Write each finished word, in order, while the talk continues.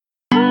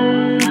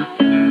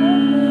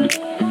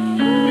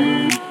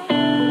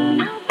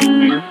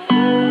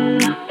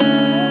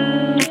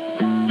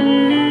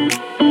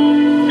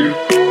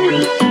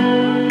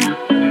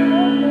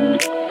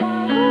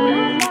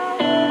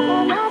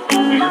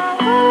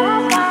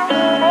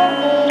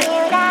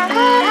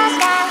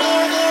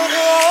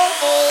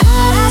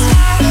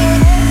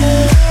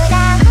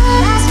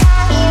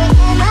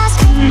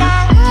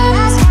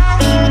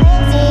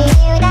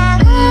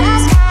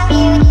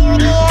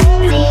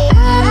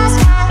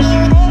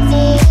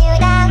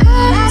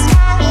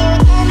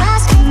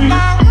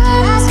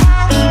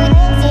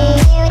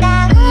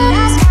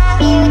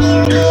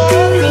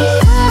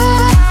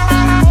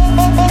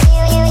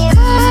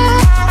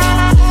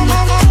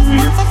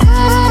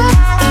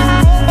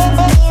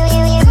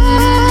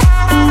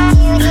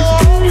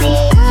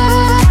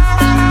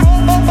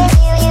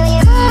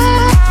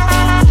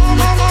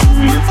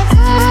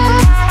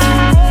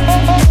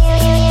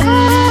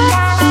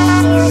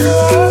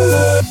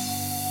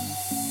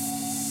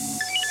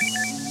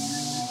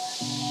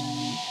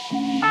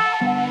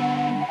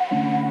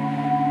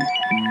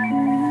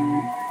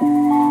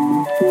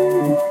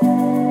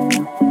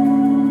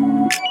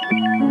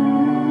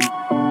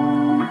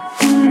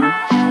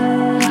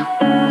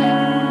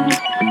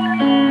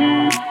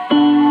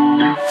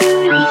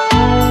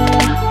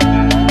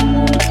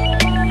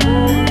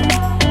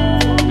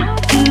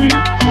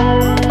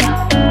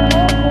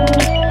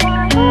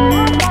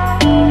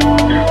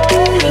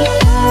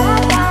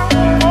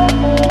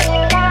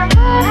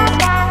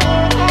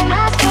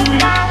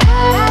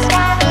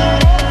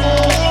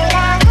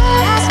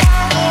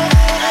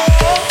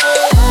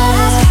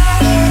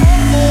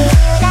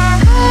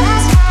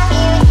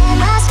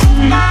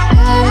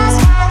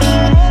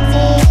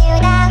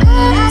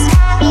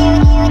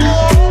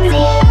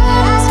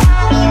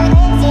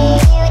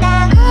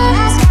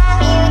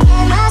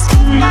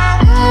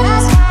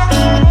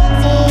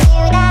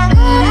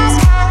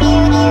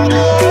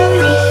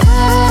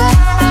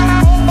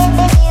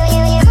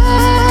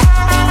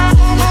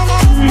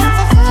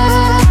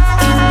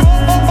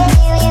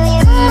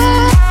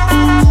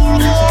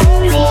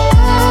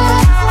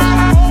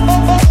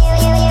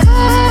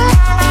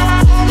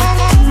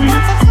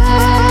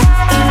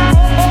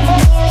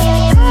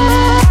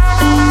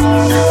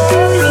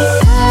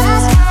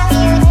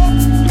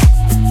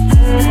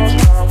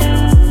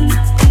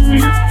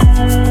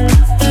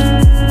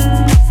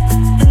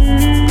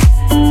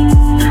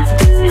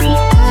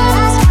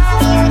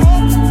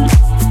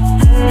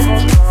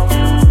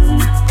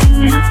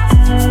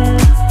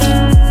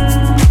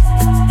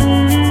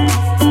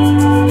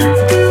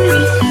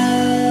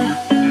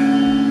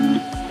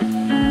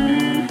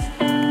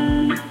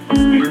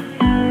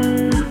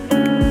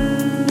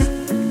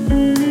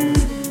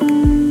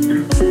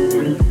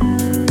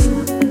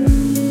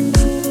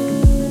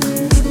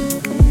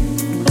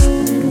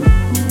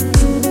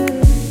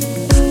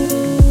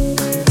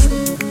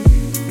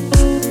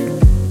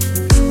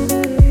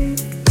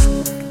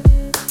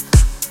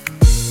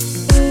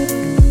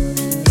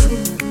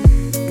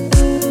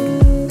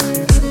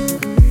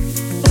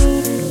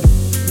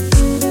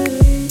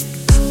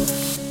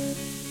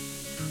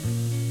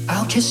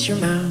kiss your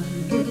mouth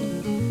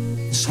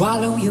and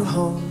swallow you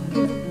whole,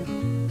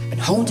 and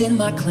holding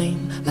my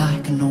claim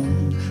like an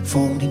old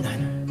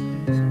 49er,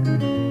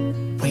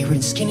 wayward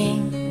and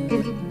skinny,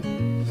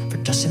 for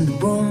dust in the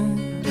room,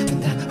 from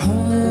that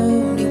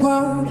holy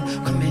word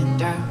coming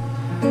down,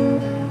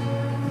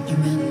 you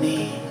and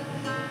me.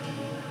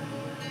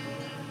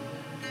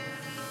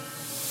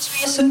 So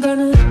yes, I'm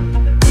gonna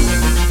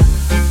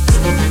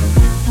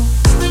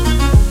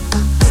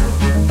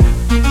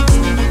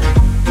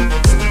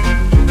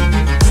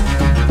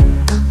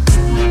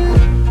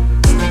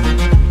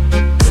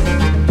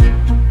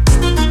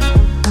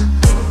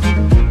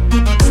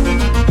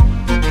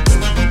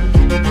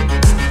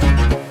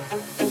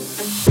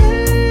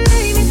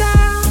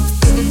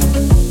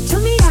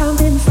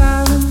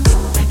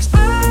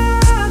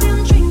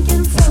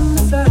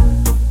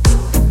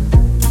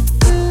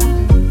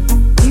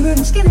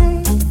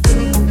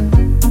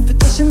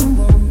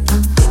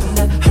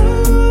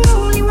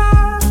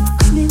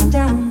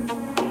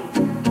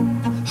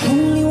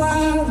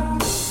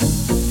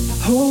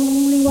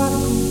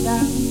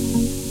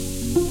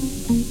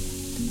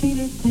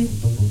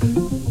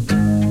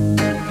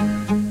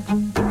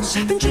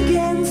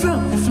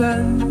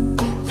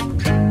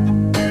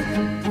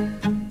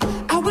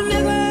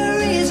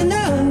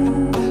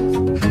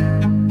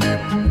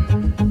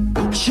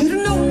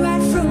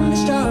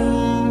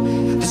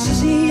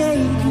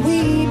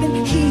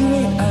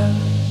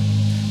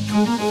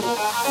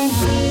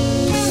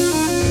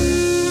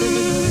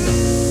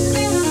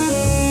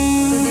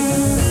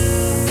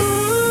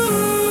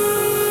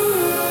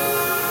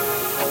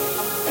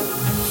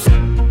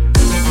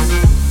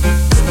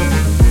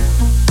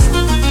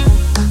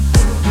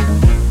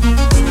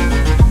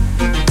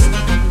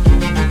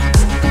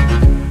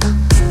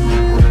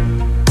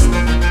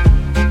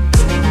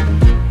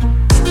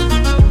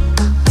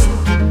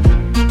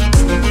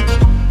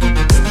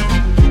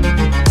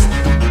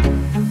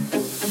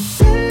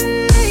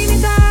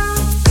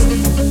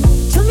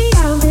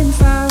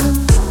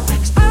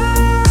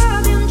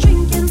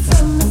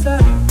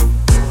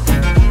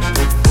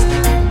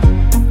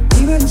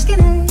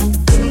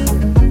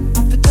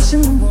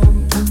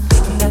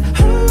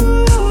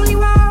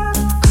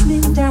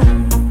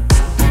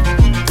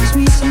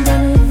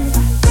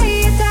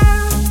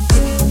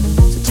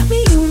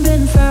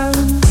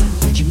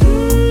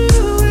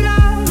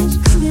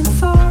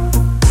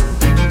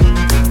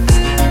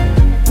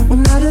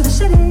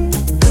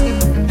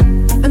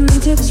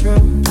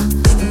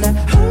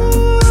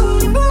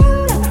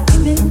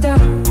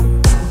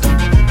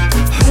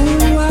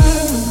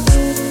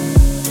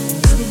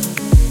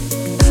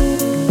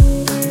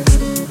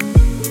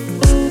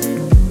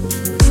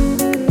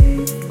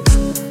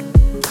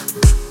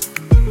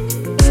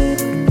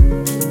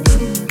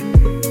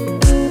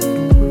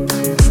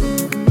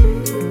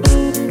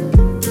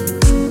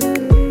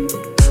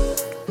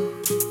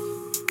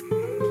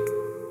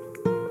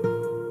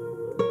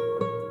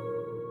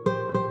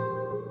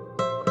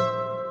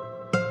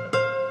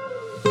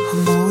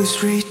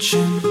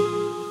reaching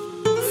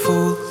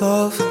for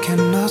love I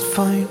cannot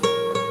find.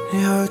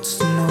 It hurts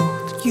to know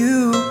that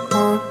you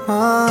aren't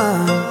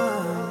mine,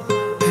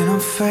 and I'm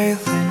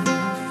failing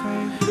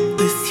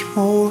with you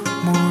more and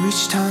more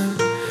each time.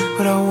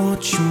 But I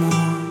want you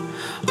more,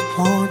 I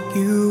want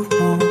you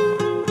more.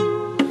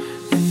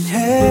 And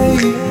hey,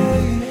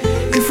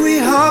 if we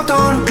hopped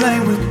on a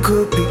plane we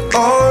could be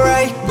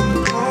alright.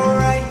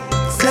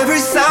 'Cause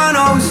every sign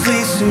always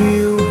leads to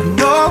you, I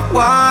know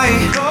why.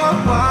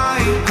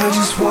 I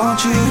just want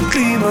you to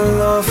be my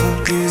lover.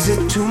 Is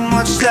it too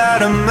much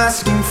that I'm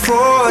asking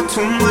for?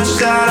 Too much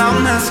that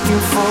I'm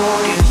asking for,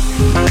 yeah.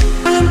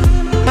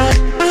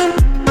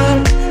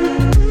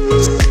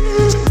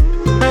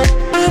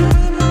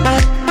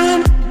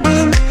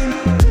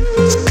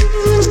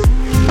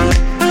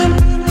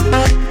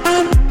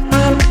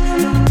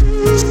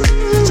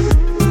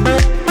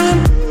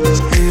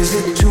 Is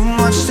it too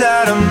much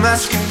that I'm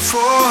asking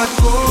for?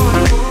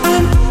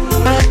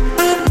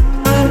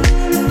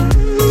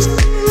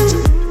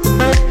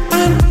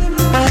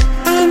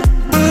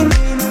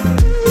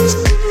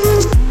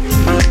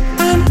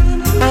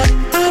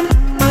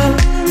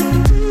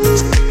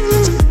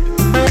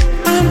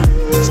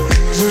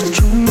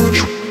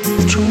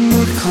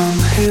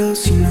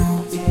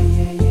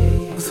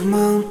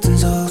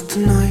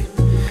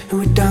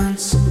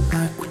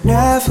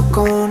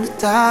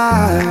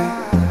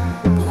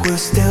 But we're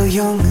still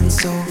young and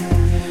so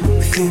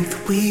we think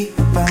that we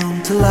are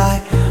bound to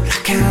lie. But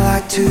I can't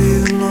lie to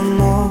you no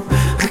more,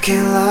 I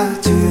can't lie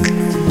to you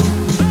no more.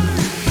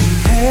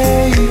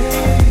 Hey,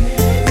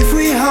 if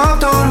we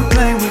hopped on a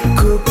plane we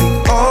could be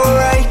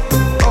alright.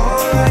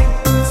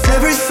 'Cause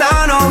every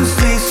sign always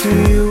leads to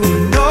you, you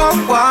know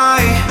why.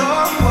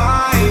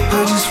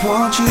 I just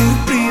want you to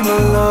be my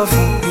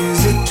lover. Is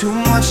it too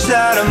much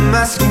that I'm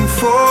asking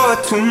for?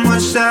 Too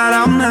much that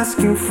I'm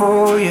asking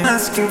for, yeah.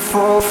 Asking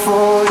for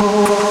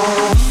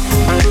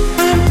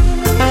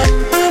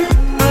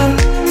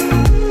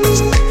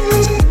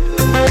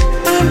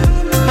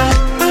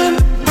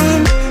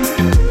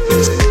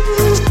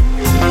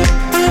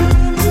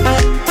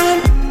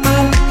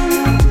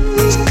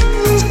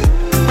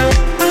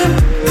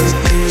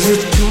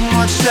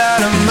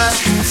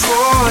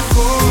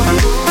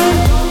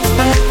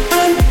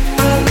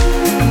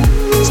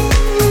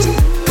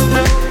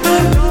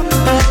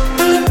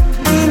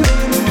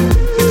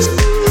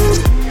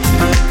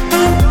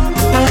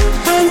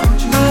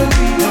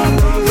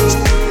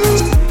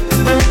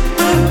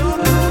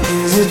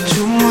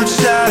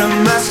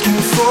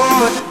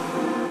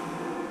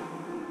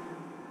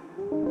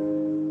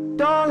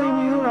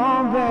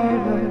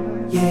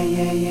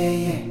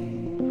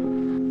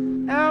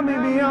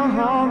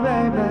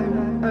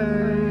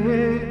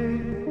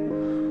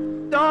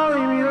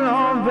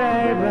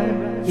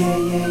Yeah,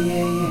 yeah,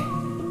 yeah, yeah.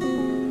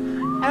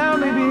 Help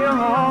me be your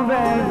home,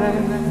 baby.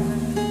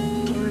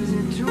 Or is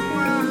it too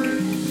early?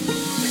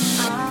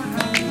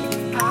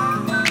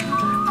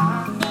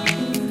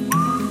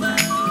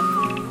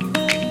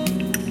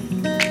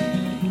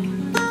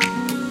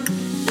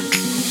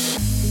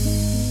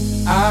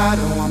 I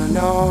don't wanna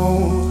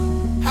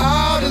know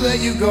how to let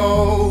you go.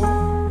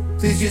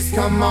 Please just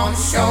come on,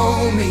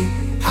 show me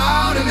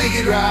how to make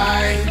it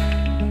right.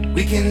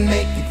 We can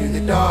make it through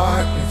the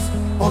darkness.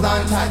 Hold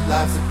on tight,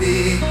 life's a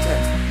big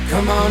test.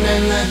 Come on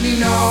and let me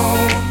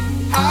know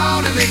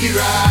how to make it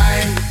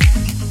right.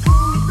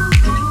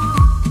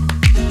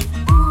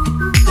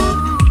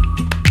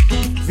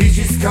 Please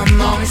just come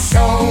on and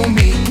show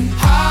me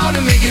how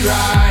to make it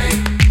right.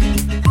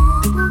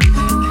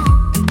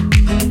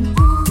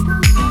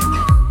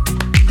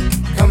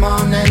 Come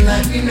on and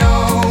let me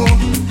know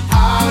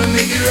how to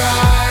make it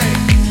right.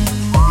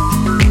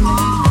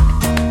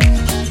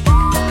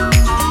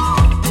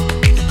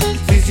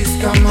 Please just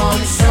come on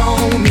and show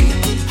me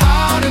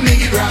how to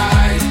make it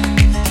right.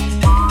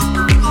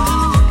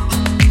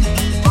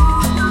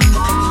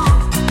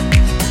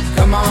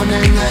 Come on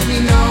and let me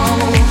know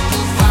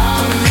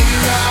how to make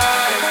it right.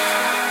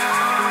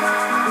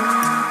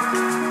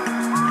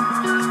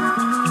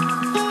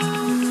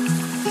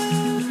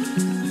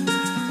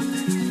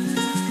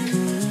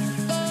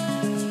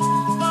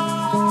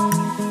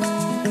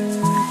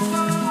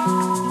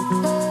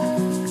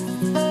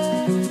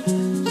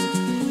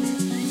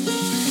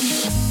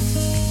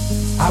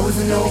 I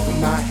wasn't over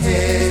my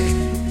head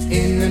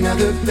in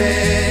another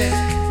bed.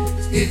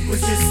 It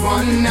was just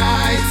one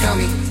night. Tell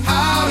me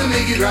how to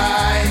make it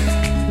right.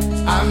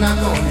 I'm not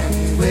going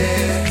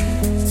anywhere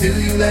till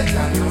you let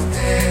down your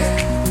hair.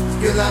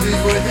 Your love is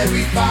worth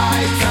every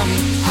fight. Tell me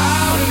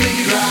how to make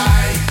it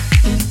right.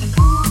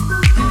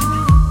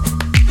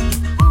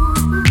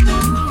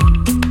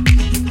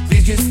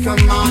 Please just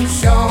come on and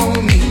show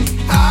me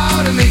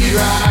how to make it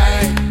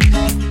right.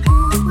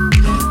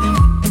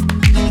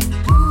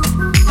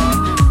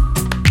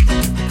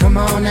 Come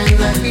on and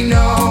let me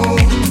know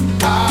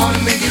how to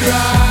make it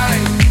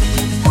right.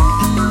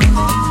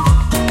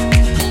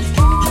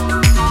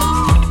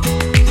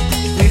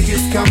 Please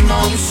just come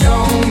on and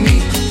show me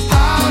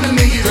how to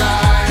make it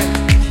right.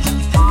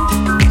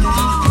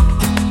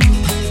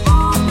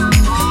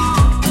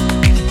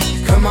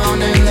 Come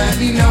on and let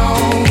me know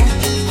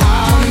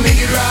how to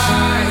make it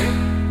right.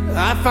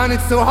 I find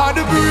it so hard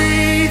to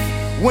breathe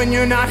when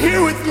you're not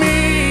here with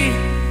me.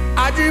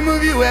 I dream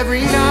of you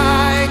every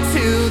night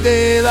till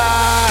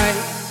daylight.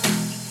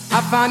 I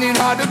find it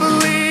hard to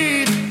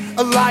believe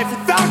a life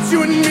without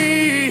you and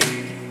me.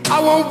 I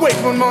won't wait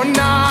one more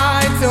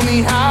night. Tell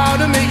me how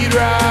to make it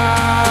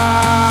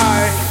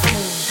right.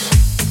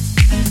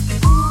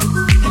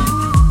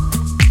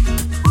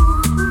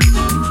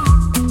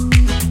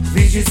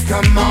 Please just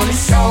come on and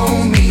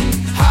show me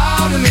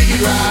how to make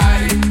it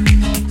right.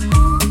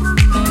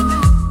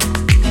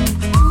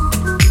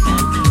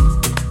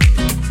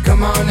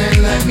 Come on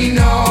and let me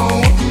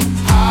know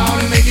how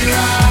to make it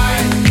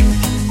right.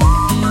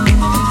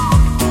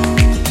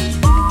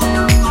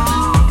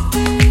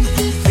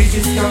 Please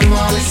just come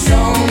on and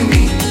show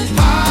me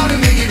how to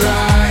make it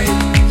right.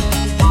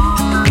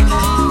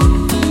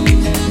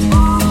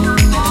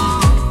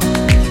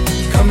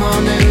 Come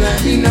on and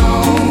let me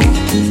know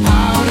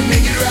how to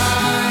make it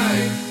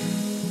right.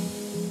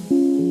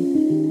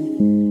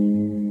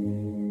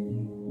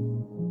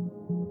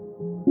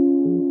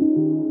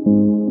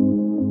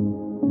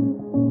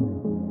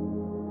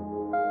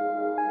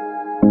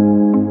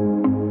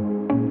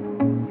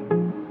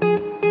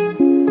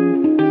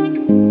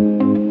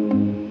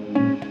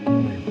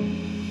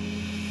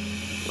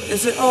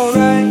 Is it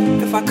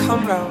alright if I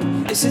come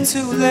round? Is it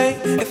too late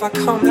if I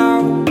come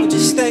now? Would you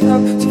stay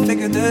up to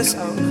figure this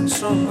out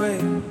some way?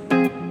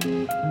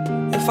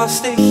 If I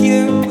stay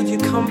here, would you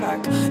come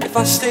back? If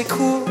I stay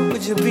cool,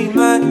 would you be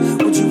mad?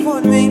 Would you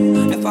want me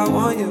if I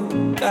want you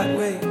that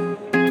way?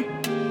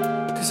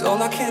 Cause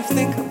all I can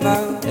think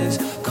about is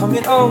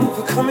coming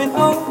over, coming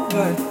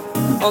over.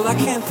 All I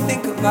can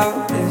think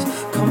about is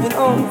coming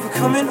over,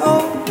 coming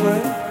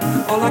over.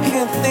 All I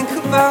can think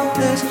about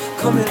is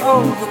coming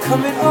over,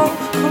 coming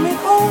over, coming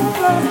over.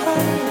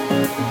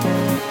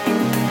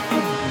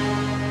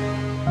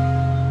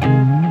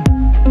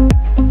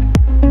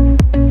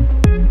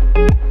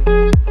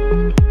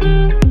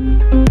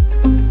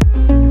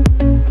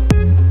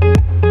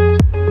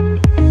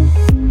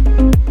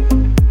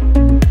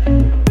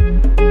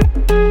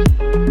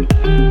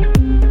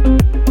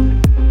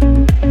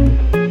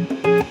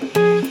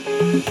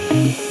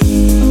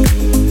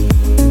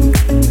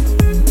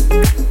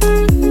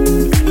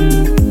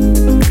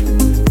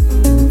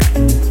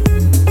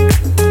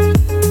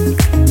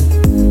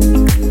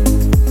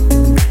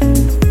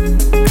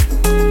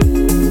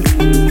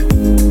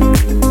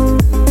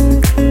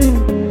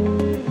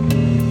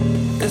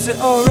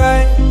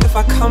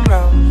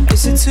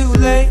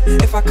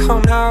 If I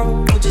come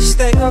now, would you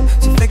stay up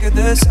to figure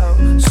this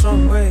out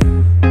some way?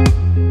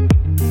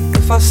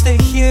 If If I stay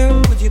here,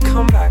 would you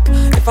come back?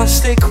 If I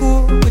stay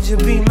cool, would you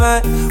be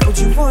mad? Would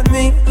you want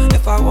me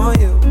if I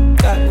want you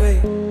that way?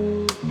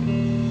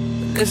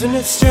 Isn't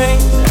it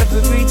strange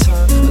every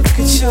time I look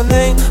at your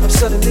name, I'm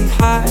suddenly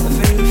high,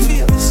 and you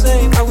feel the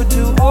same. I would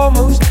do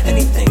almost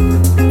anything.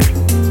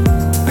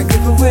 I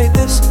give away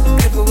this,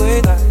 give away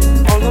that.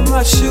 All of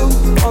my shoes,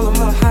 all of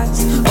my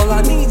hats. All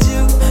I need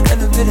you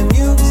and a bit of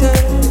music.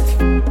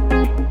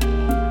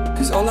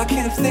 Cause all I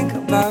can think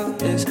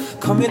about is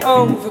coming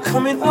over,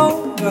 coming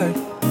over.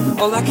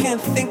 All I can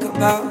think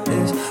about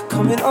is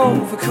coming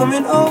over,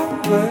 coming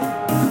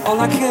over. All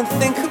I can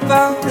think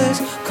about is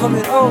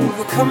coming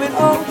over, coming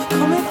over,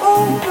 coming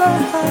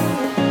over.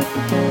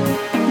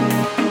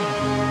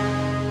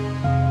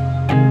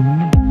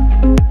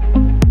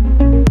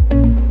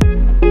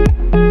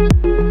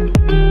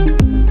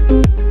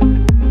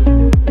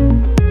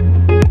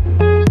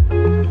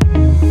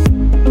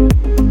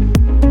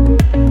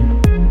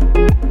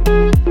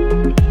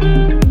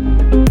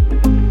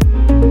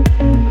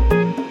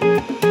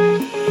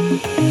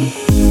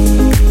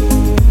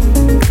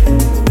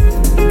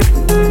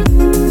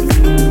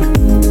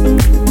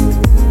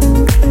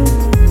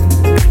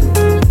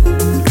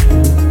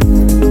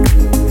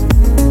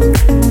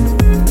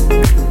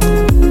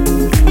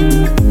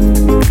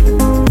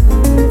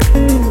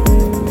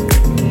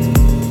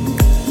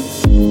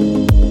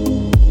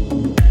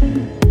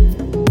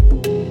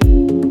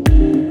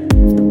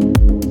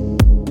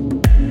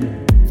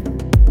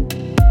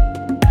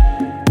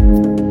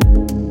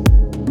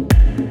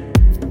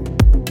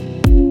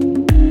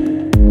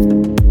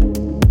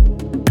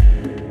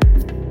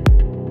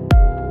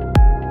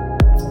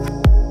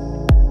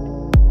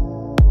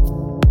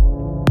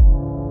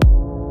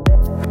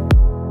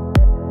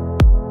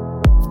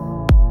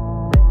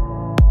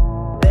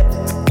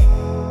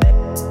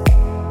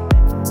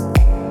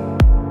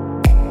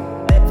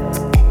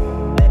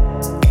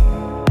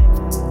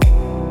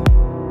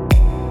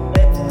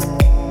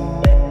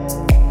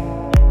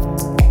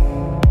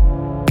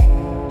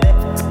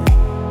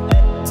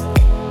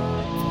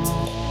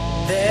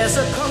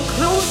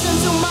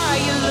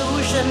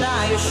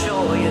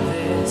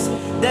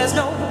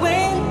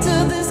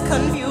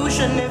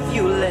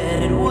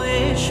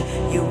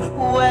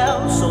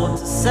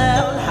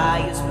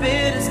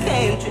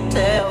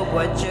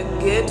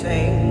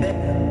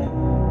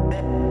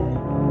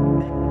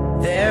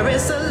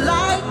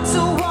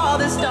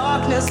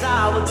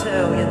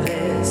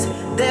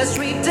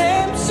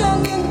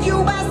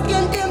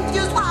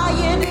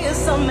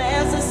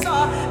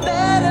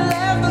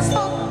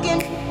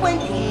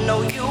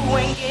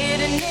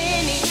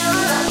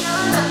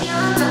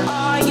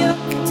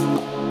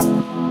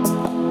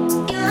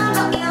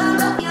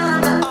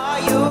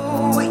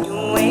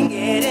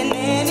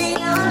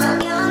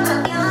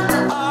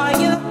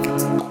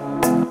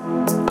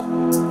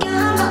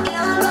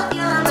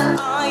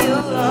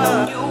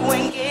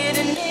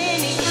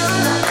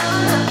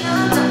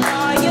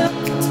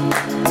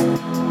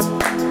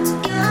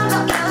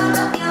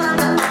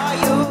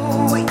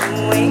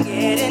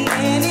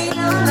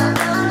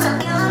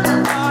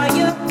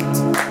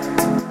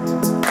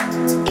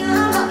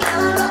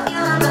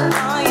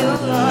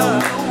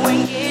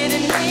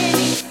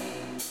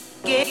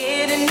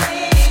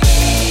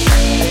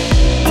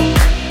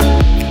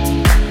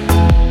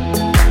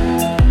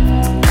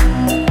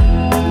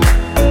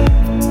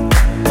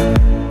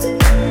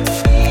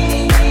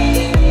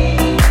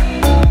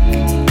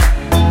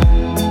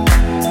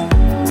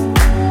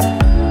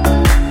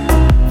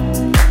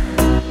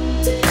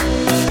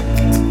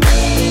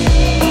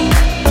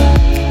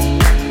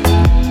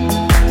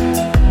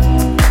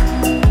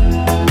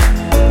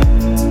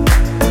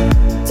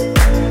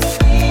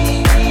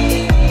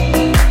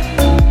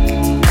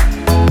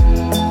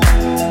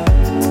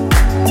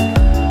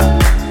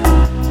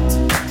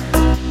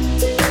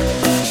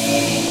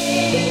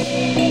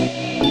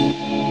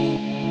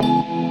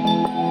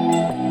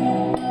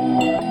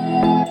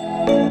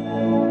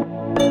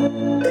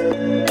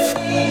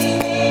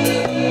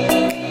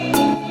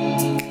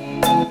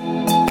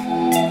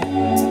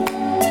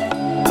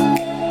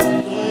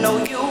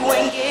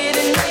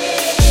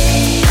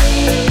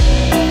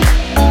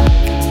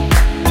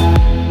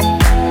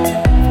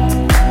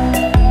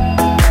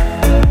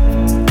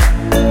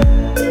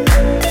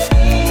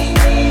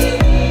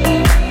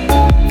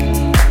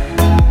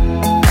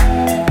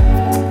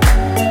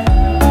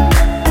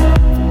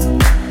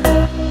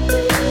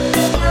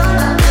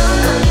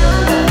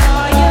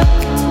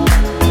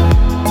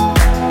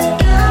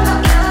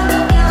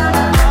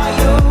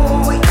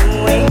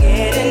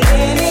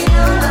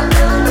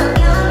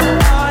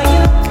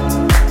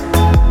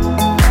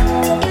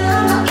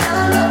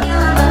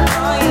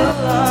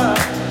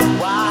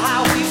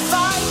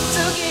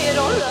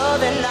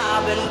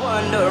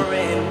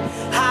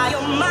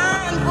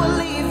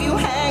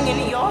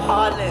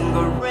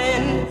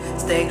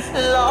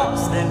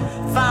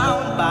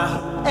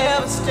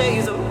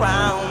 Stays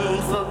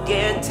around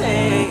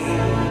forgetting.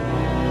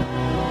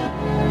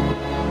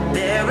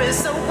 There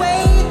is a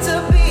way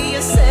to be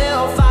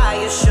yourself, I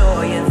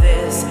assure you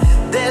this.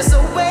 There's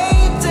a way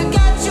to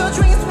get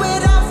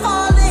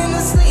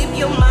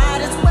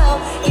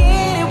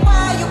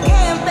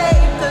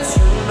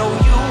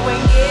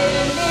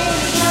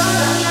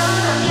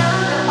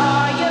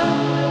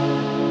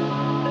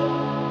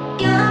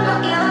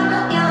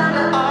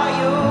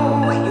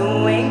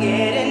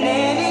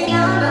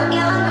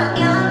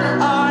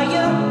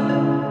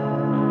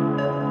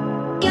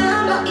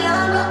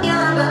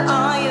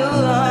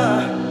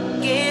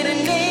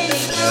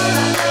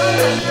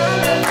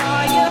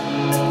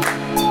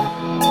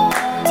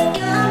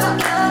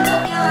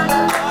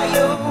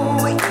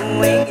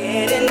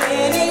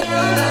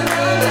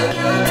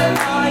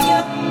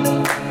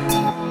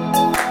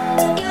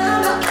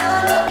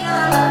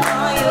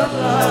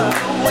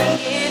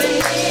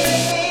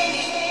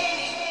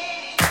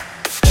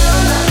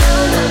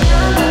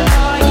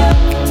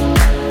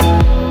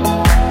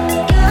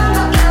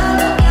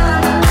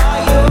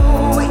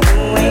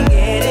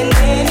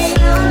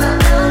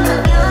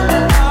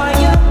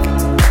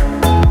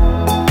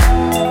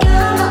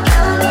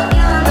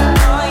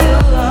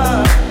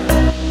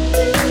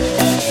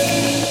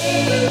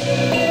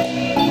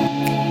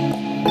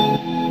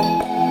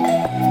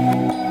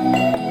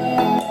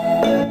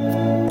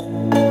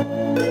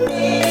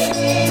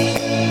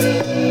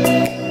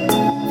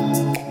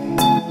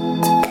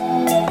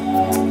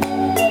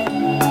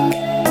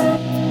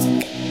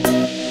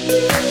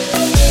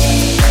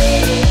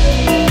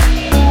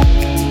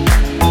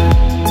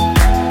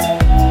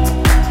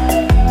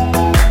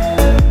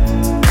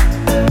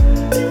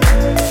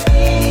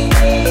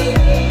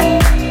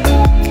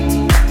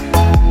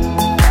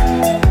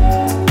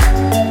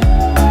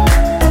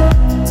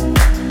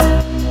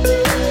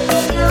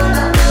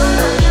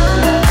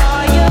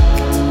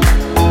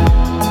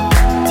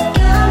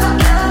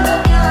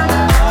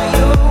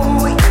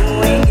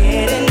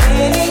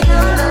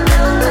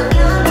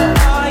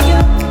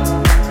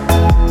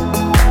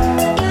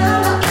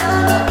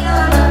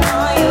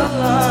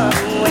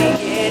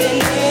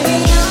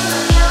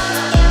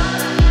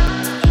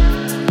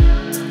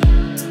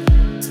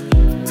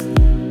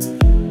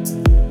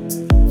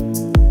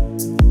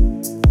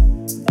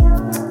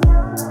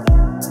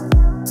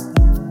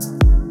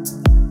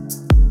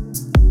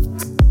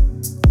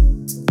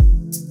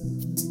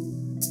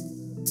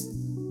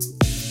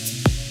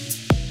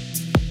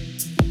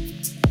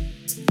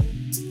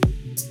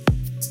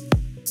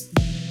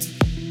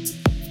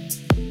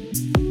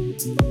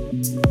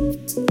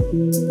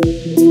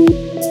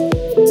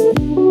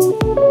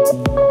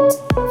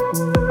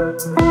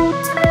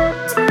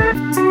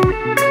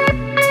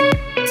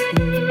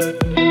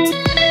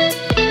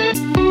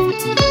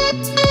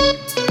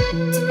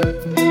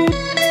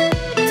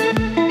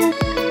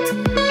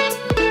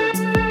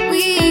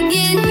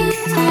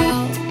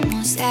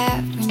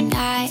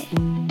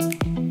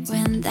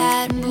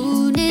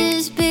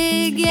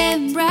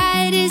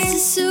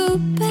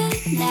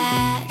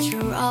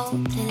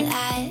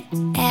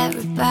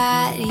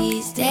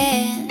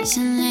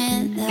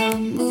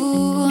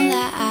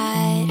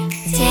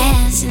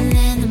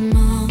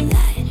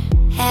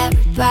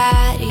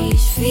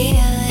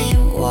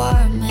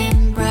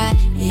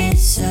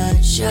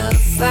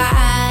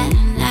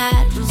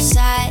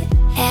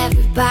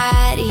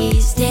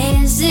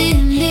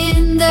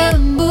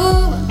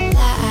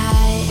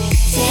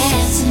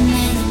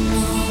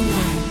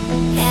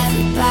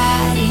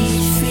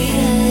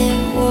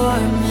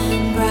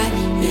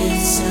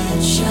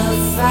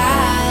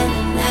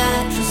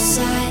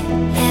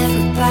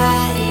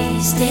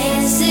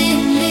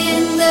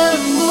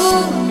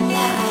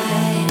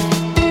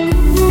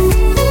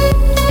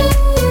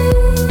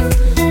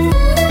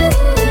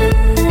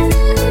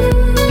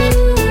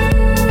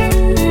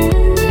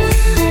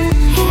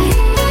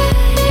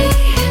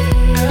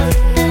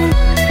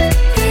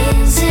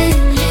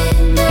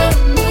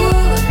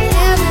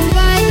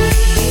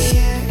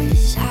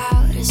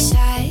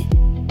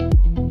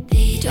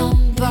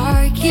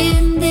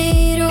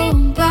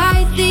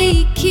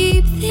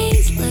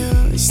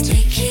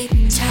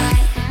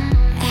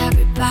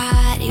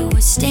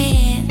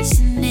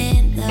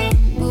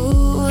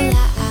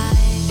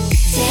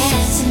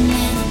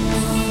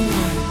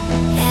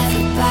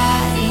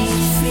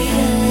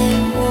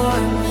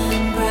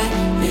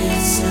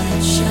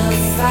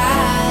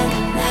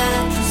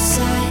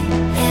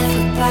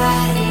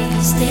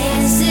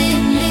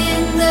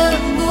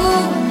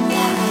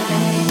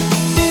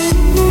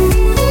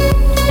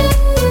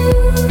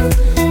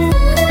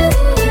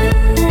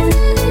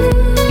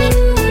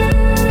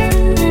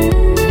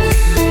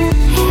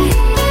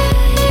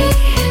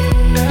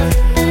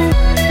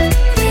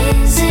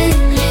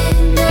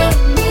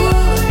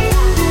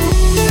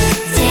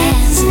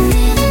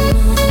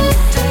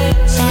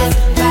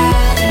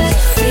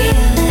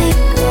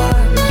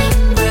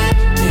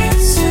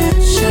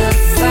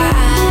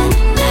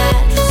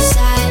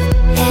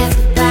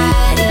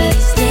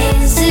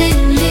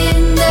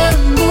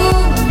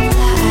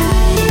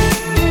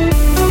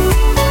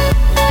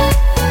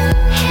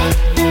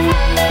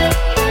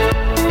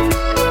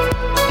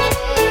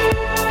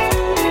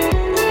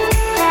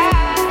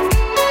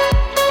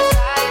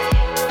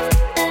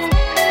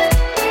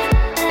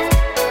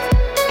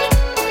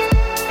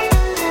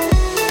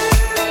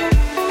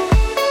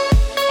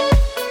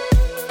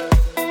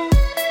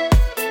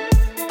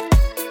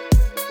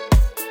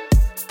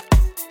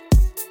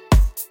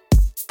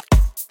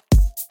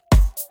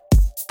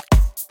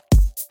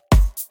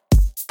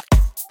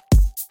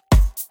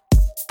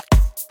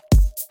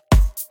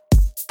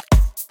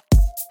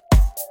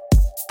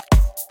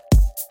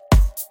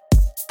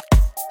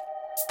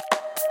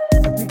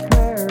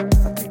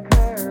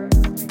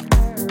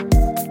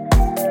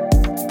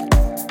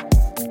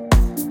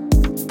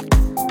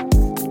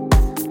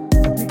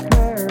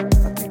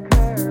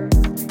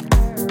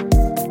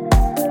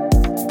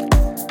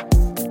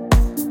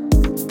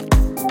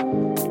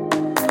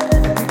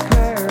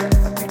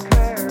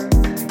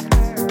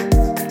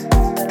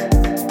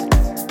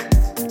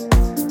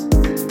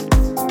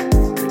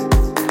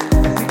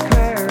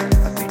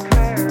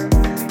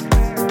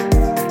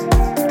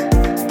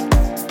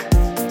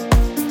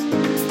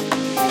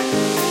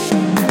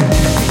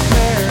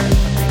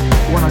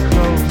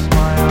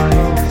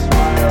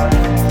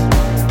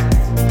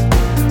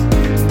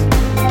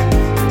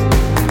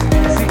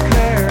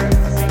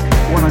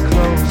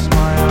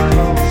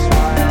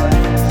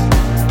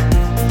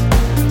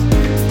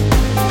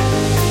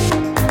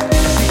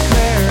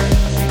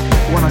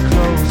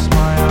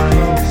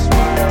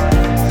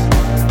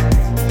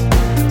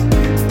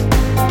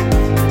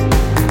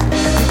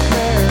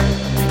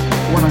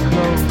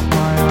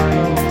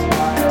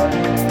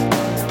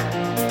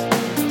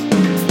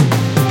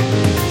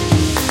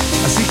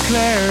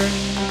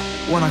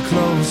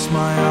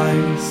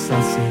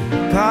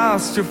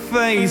past your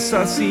face,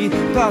 I see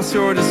past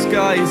your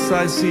disguise,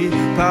 I see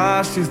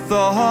past your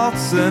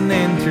thoughts and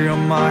into your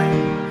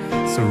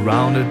mind,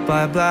 surrounded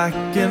by black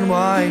and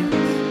white.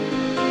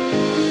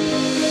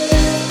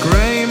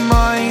 Grey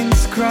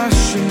minds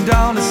crashing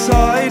down the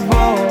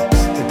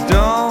sidewalks. They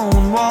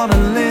don't wanna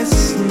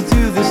listen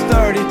to this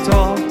dirty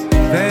talk.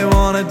 They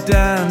wanna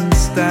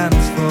dance,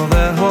 dance for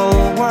their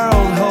whole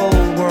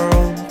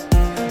world,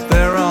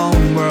 their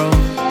own world.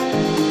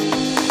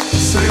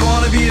 So you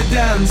wanna be a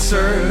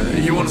dancer,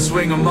 you wanna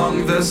swing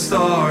among the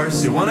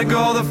stars, you wanna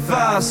go the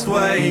fast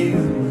way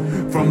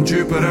from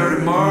Jupiter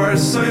to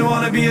Mars. So you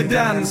wanna be a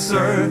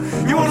dancer,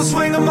 you wanna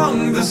swing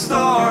among the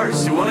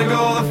stars, you wanna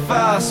go the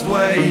fast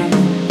way.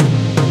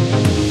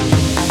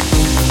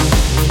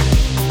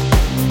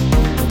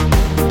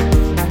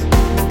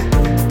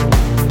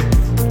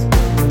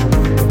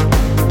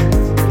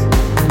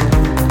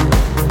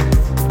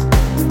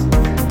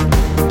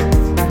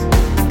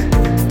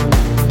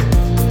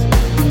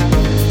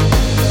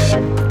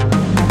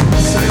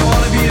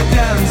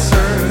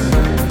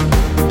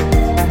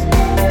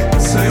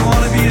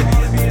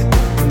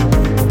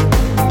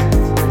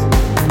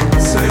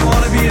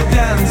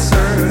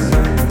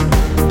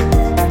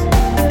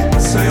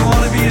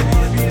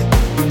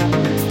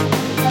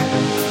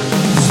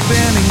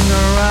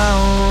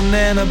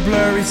 in a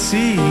blurry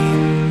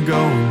scene,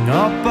 going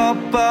up,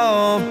 up,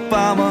 up.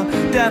 I'm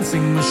a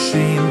dancing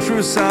machine,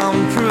 through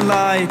sound, through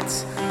light,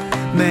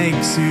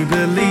 makes you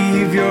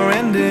believe you're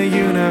in the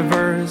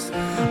universe,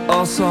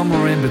 or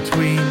somewhere in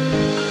between.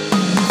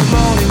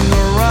 Floating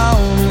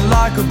around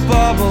like a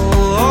bubble,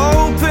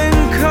 open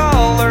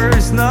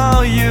colors,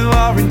 now you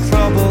are in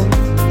trouble.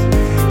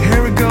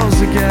 Here it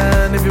goes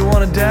again, if you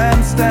wanna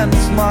dance,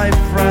 dance my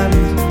friend.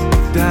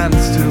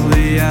 Dance till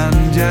the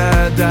end,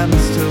 yeah,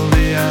 dance till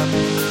the end.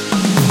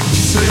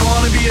 So you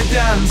wanna be a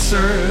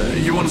dancer,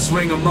 you wanna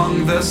swing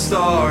among the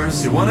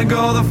stars, you wanna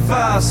go the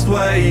fast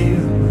way,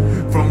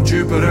 from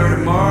Jupiter to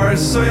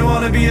Mars. So you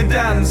wanna be a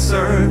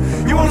dancer,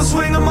 you wanna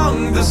swing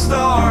among the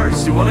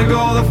stars, you wanna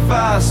go the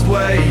fast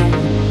way.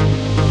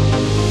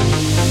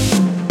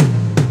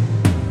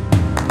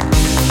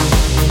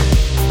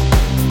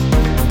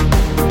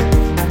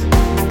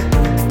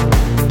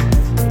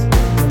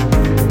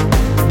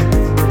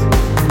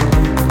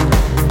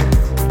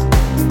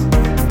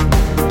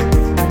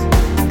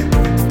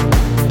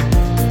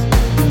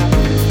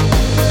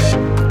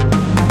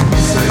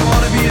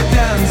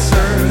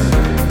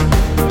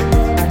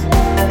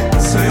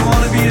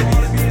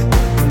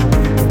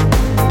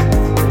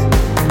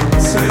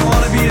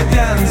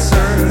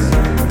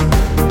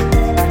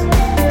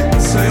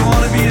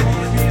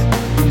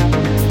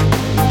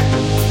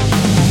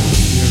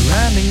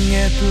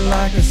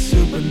 Like a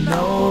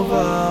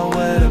supernova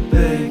with a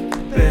big,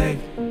 big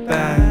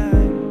bang.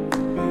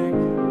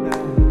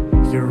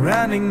 You're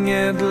ending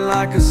it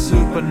like a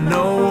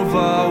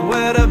supernova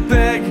with a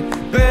big,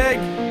 big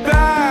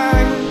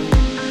bang.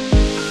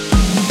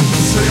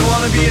 So you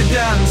wanna be a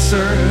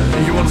dancer,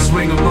 you wanna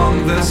swing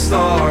among the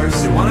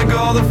stars, you wanna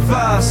go the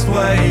fast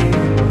way,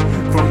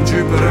 from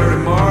Jupiter to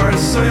Mars.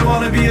 So you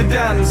wanna be a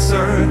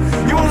dancer,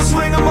 you wanna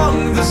swing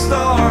among the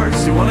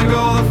stars, you wanna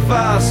go the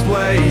fast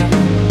way.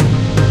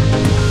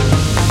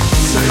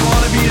 So you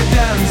wanna be a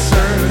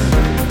dancer.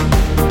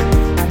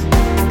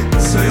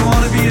 So you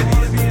wanna be a.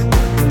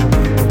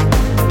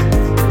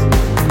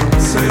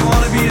 So you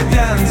wanna be a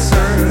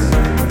dancer.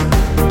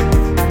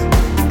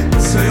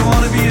 So you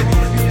wanna be a.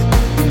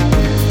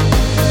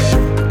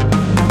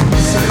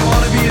 So you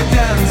wanna be a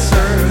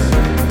dancer.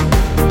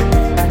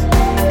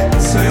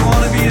 So you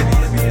wanna be a.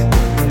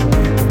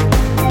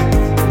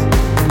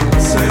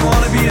 So you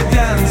wanna be a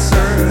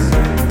dancer.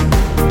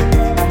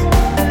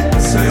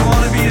 So you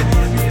wanna be a.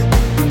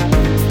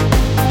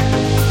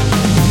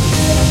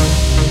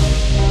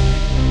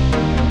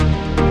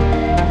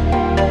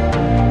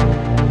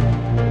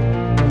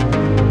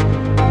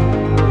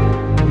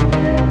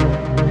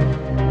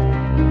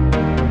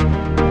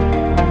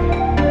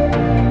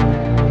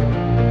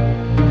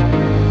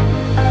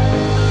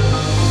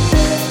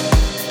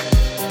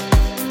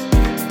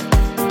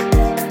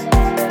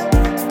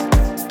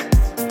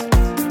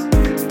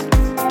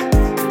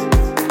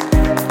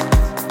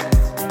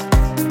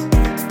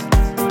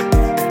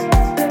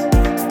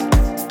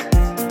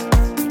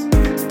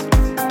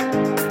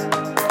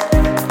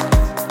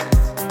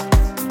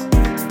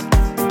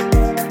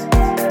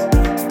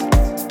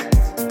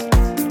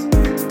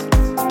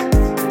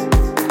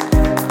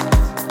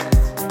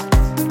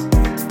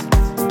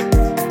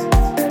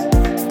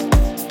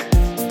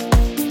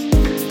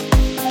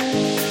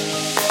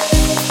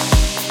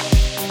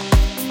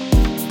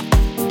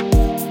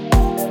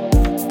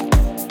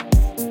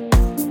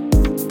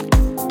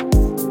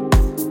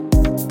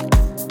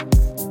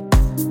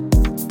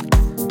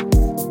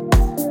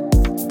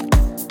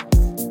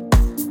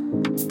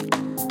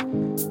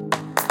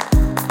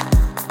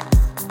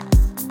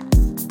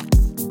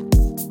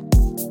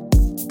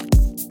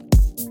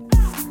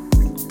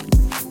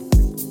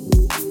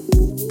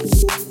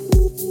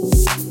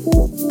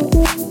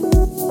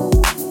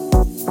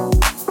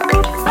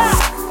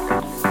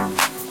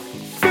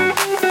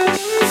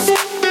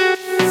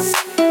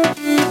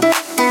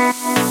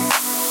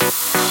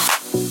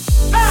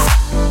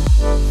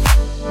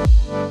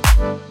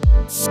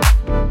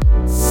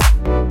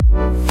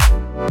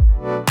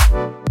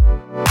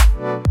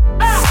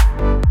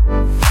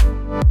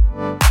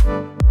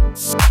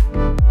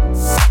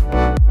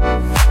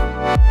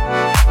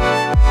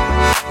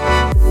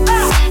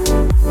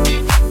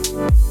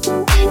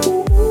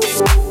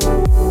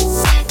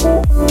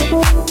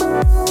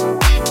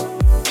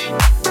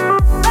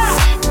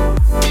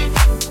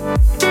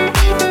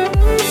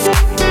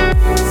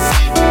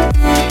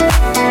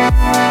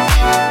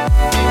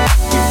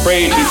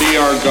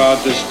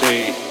 God this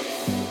day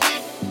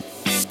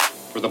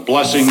for the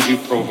blessings you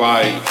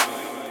provide.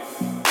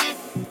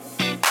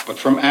 But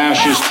from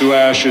ashes to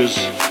ashes,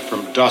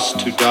 from dust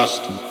to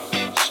dust,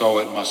 so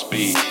it must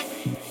be.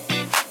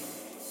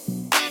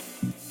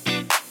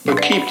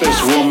 But keep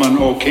this woman,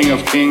 O King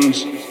of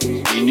Kings,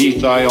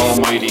 beneath thy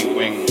almighty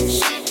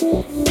wings.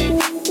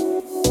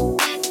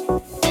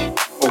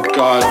 O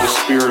God, the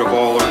spirit of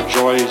all our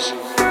joys,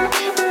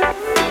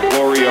 the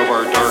glory of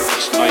our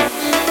darkest nights,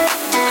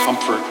 and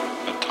comfort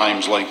at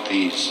times like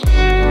these.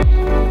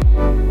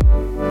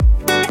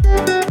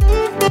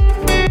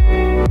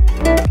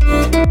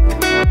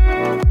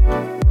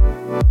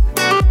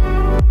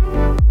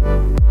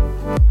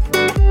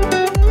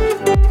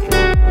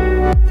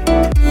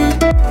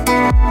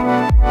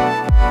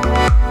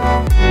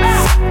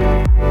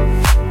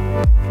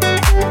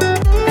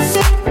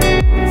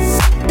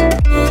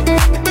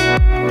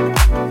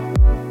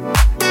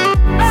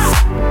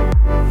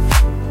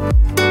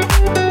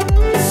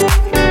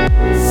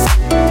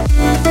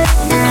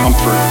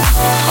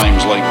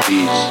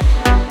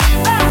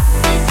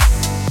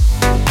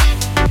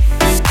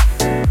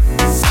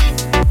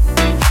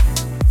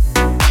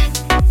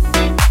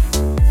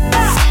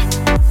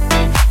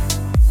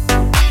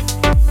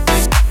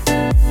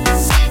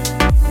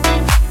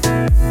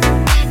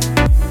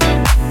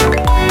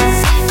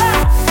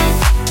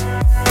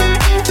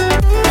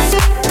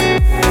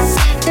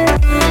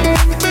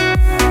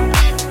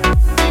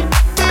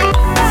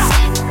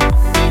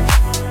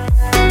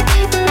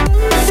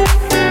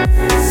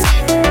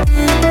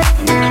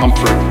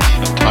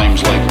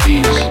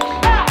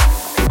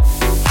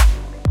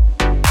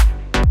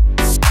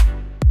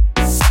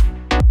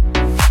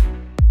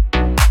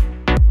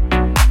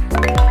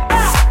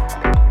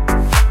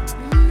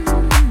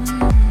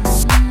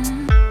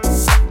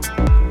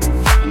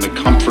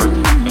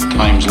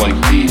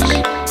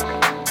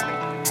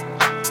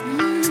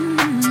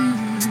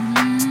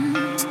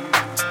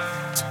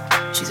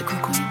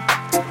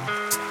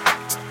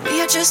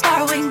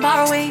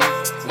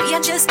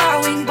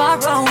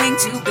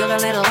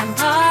 build our little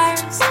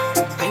empires.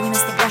 Pray we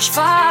miss the brush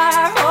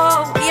fire.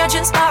 Oh, we are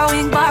just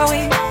borrowing.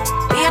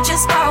 We are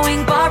just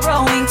borrowing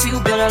to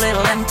build our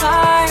little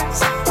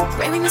empires.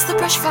 Pray we miss the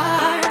brush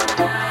fire.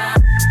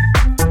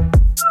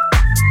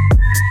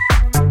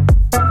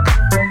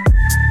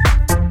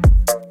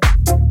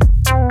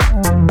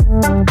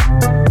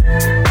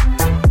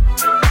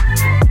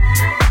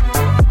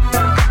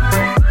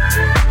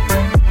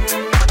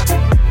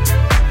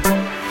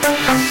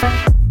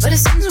 But it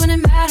seems when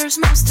it matters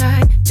most,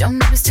 I don't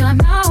notice till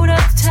I'm out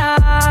of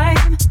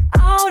time.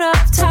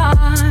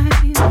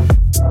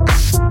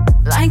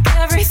 Like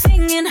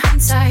everything in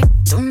hindsight,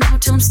 don't know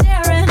till I'm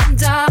staring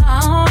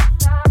down.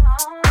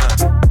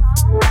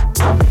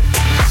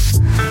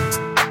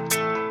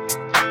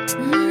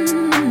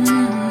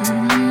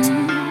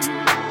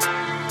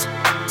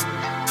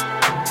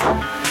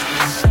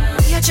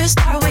 We are just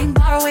borrowing.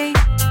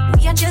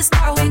 We are just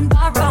borrowing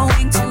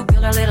to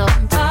build our little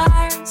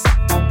empires.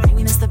 Pray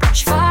we miss the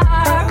brush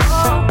fire.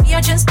 Oh, we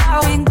are just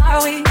borrowing.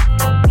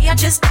 We are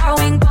just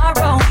borrowing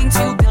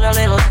to build our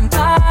little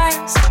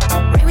empires.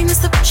 Pray we miss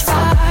the brush fire.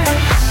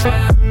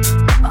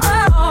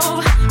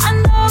 Oh, I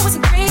know it's a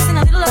grace and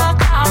a little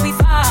luck. I'll be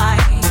fine.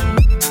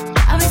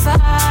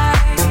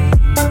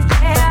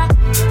 Yeah.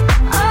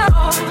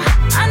 Oh,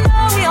 I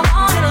know we all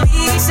wanted to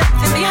leave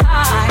something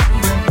behind.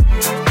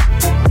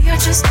 We are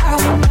just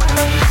borrowing.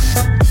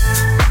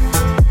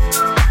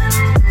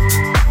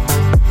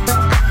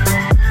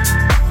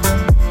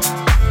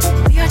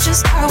 We are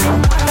just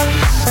borrowing.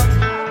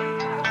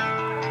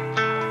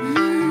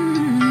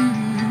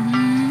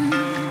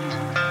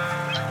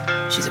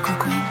 She's a cool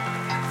queen.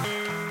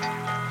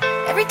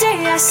 Every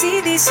day I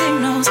see these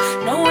signals,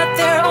 know what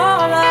they're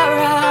all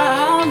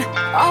around.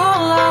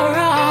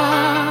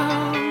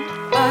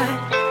 But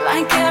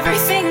like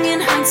everything in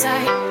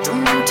hindsight,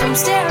 don't know till I'm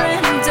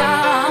staring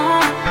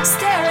down.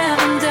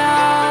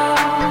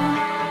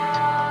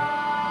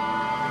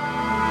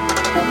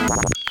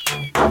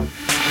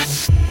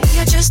 We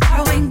are just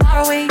borrowing.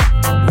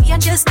 We are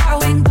just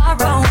borrowing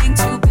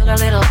to build our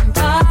little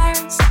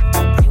empires.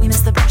 Pray we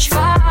miss the brush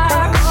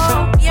fire.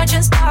 Oh, we are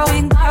just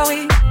borrowing.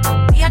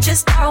 We are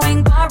just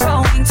borrowing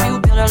to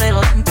build our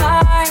little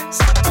empires.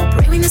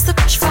 Pray we miss the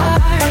brush fire.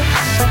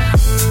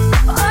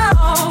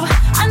 Oh,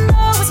 I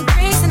know it's a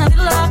grace and a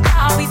little luck.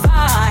 I'll be fine.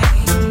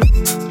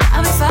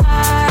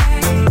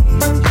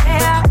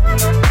 Yeah.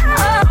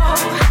 Oh,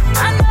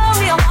 I know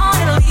we all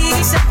wanted to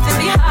leave something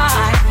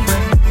behind.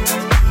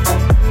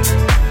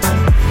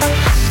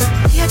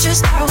 We are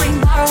just borrowing.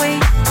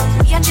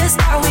 We are just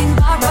borrowing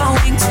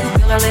to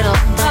build our little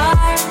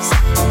empires.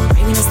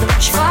 Pray we miss the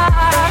brush fire.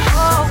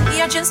 Oh,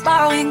 we are just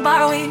borrowing.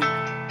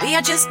 We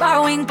are just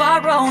borrowing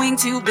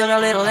to build our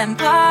little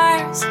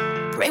empires.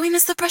 Pray we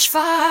miss the brush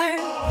fire.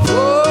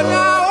 Oh,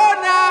 now, oh,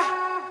 now,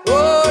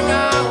 oh,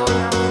 now,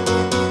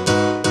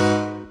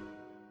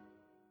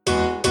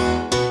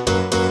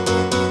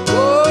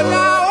 oh,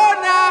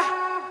 now.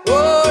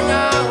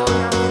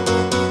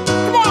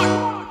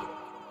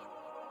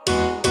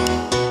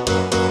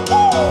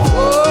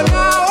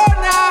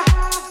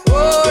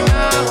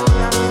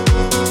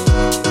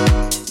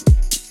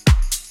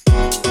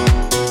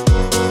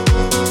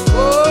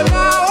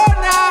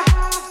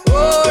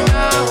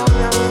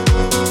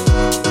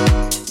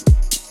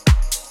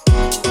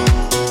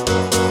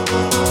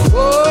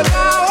 Oh,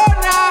 now.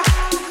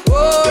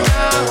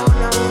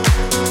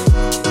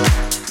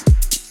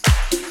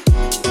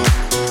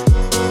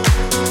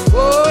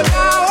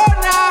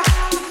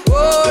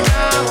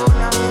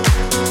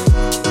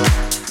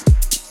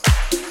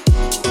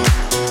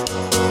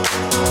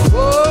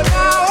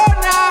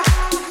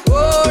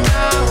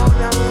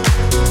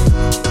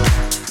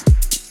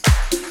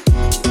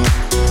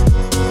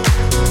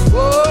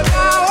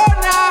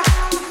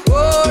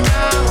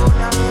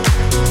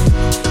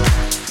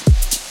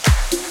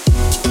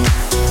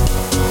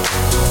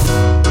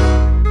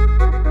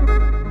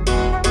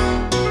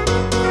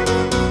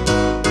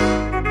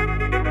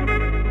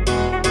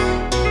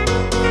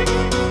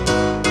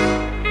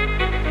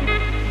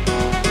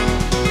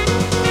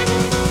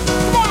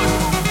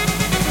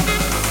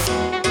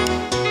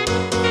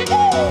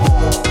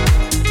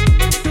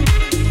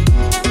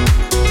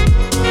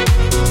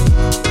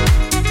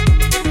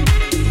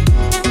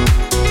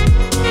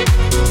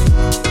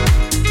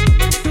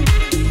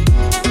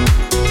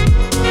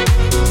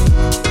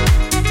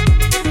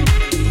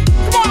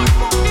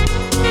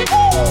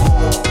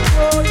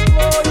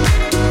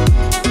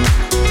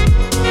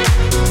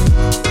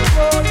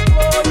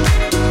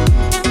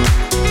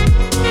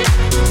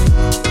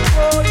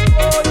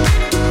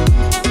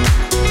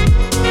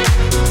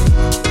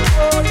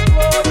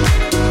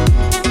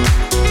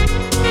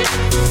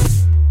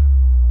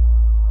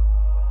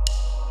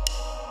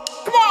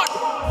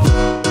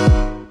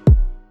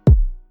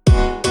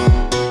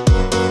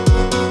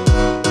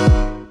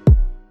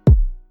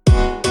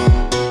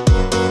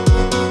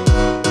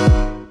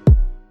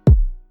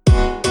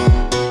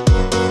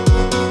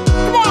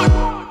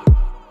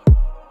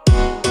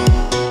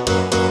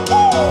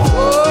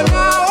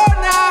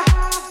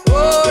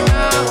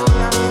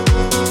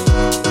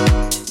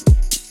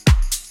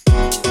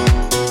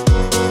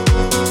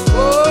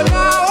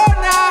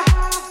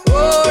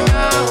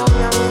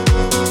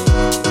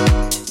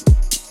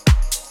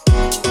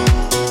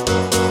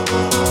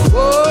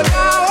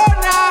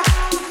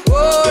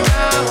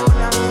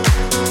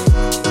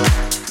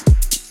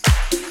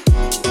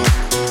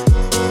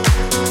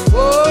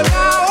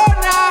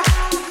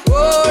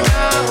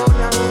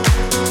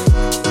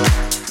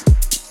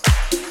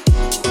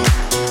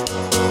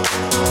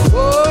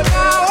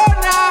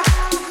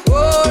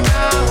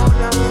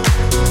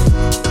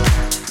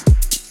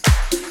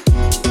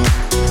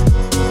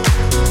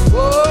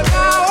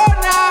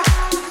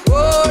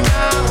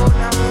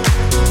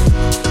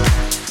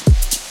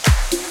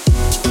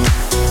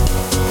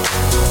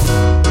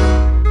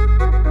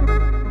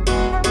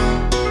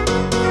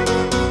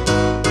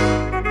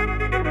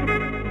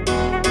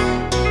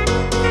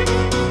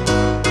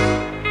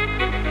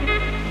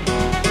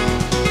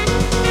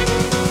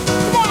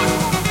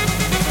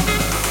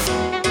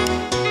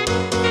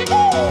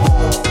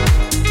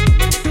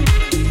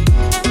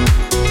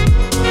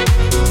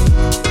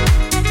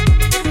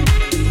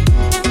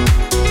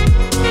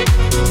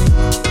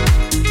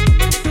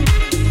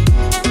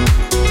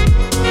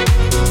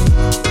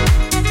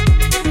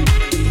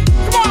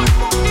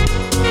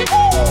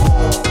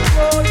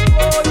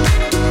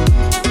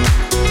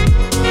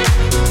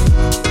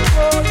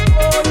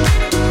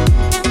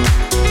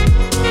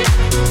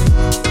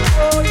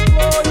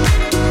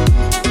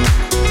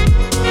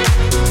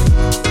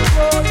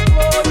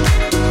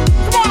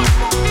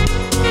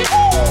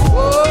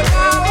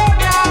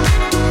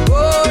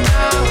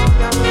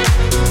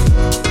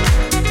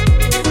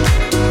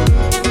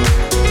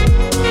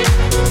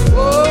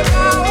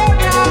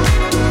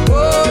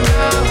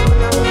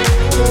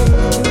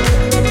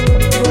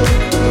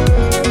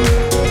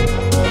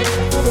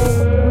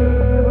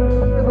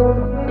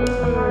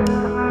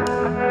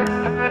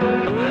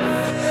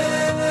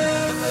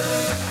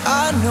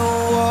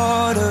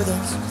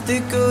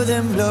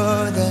 fire than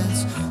blood,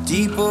 that's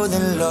deeper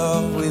than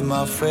love with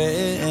my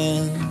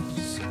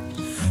friends.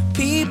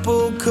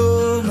 People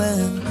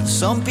coming,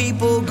 some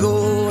people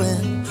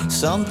going,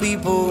 some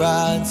people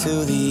ride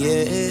to the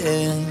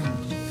end.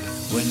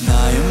 When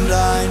I am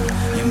blind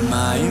in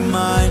my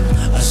mind,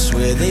 I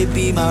swear they'd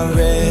be my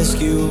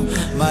rescue,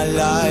 my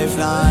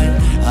lifeline.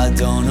 I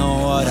don't know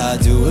what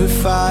I'd do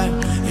if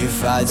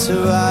I'd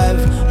survive.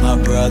 My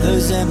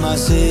brothers and my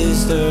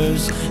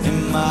sisters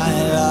in my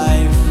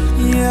life.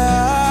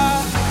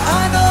 Yeah,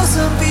 I know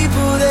some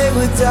people, they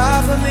would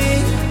die for me.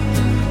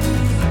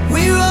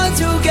 We run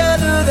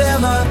together, they're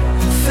my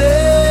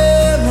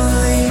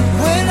family.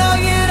 When I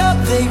get up,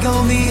 they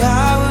gon' be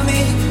high with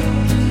me.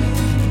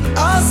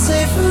 I'll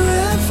say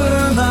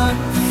forever, my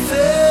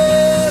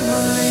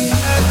family.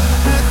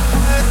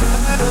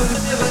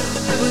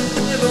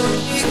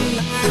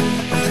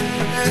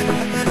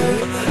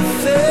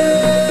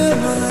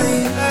 Family.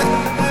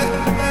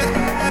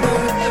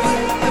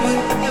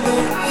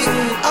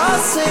 I'll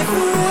say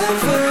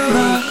forever,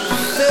 my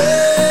family.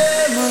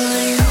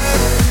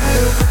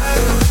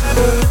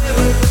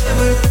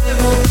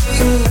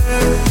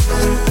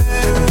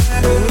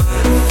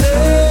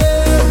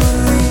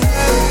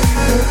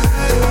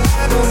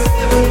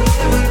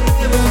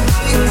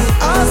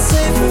 I'll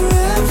say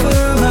forever,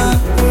 my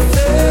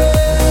family.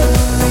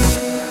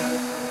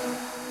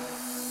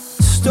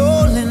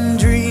 Stolen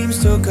dreams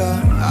took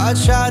off, I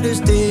tried to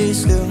stay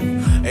still.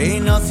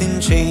 Ain't nothing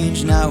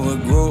changed, now we're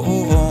grown.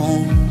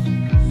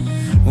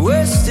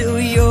 We're still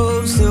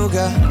young, still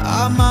got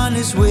our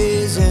mindless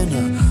ways in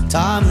a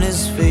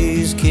timeless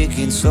phase,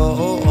 kicking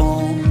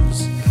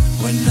songs.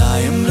 When I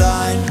am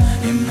blind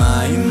in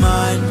my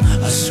mind,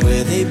 I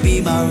swear they'd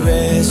be my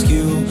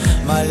rescue,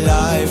 my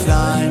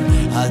lifeline.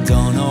 I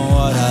don't know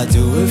what I'd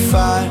do if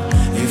I'd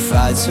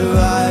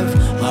survive.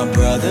 My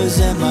brothers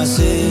and my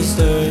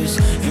sisters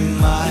in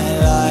my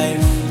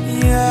life.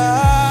 Yeah,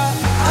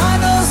 I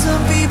know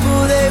some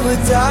people, they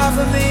would die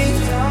for me.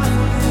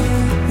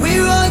 We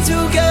run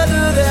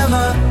together, they're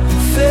my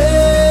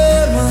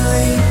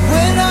family.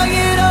 When I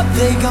get up,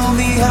 they gon'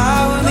 be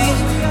high with me.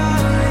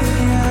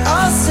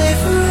 I'll say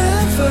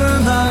forever,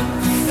 my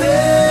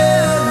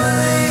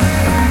family.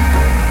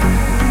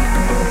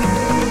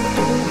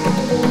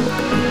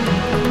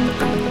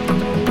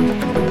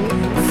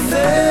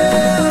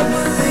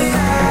 Family.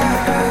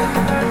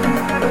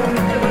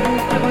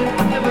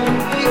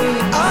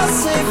 I'll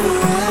say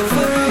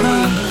forever,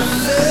 my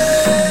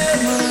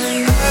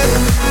family.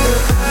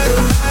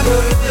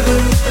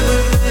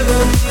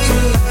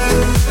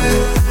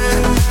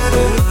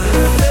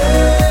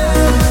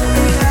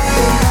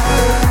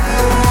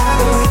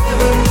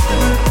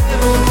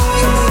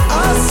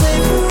 I'll say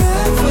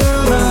forever,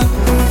 my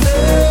family.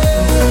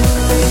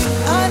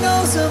 I know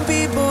some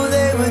people,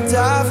 they would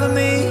die for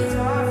me.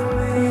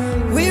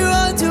 We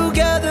run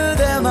together,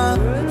 they're my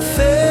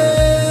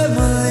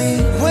family.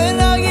 When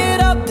I get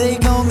up, they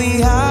gon'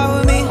 be high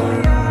with me.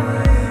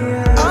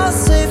 I'll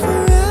say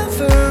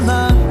forever,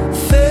 my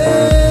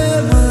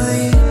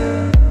family.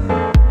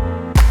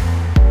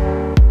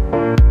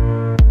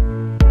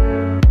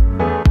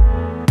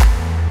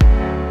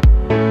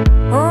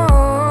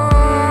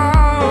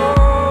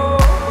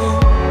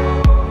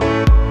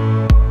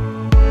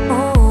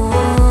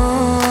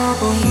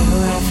 You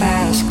got a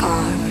fast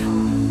car,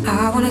 I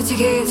wanted to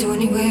get to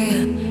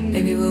anywhere.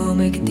 Maybe we'll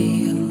make a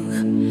deal.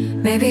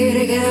 Maybe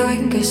together we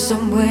can get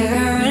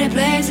somewhere. Any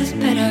place is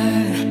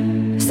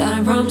better.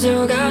 Starting from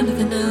zero, got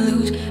nothing to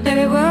lose.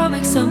 Maybe we'll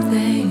make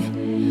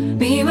something.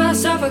 Me,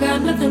 myself, I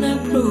got nothing to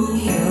prove.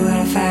 You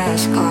got a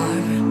fast car,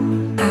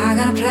 I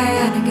got a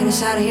plan to get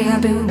us out of here.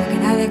 I've been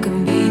working at the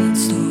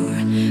convenience store.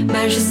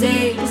 Managed to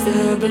save just a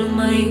little bit of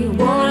money.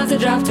 Won't have to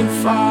drive too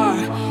far.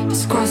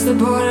 Just cross the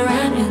border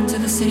and into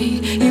the city.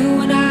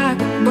 You and I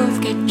can both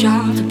get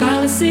jobs to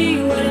finally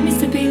see what it means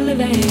to be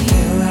living.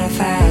 You got a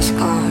fast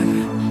car,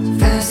 so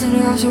fast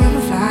enough so we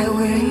can fly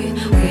away.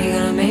 We're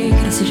gonna make a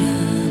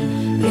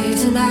decision. Live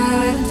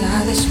tonight and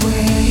die this way.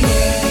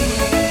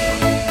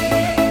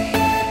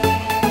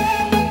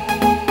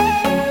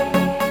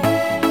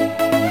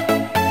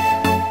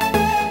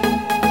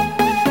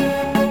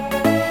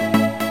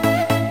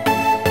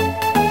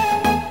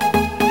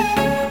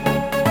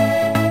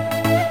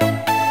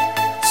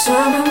 So I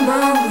remember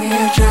we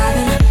were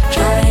driving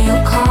in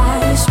your car.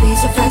 Speed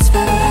so fast,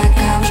 felt like I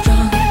was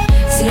drunk.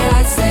 City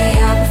lights lay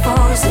out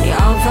before us, and your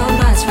arm felt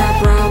nice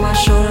wrapped around my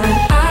shoulder. And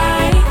I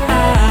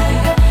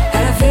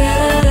had a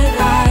feeling that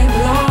I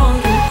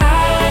belonged. And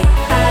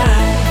I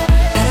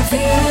had a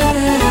feeling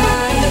that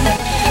I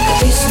could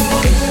be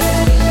someone.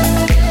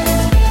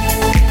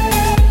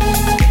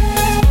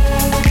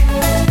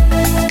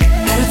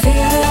 Had a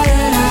feeling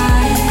that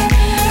I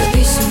could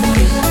be someone.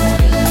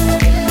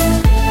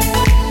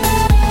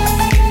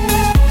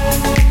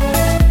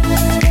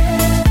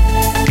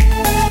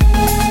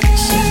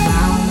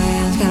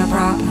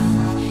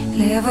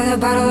 Live with a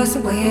bottle, that's the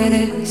way it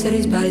is. Said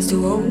his body's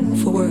too old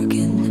for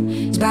working.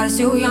 His body's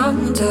too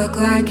young to look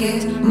like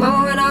his.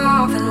 Mama went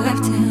off and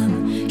left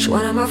him.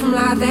 wanted more from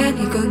life than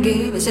he could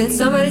give. He said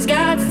somebody's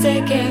got to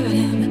take care of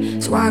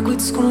him. So I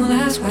quit school,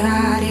 that's what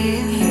I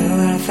did. You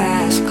got a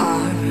fast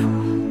car,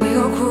 we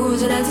go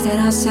cruising, entertain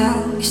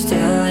ourselves. You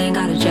still ain't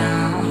got a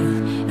job,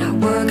 not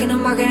working the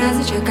market as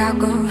a checkout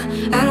girl.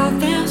 And all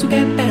things will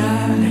get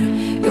better.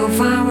 You'll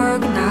find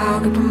work now,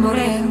 get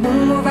promoted.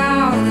 We'll move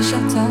out of the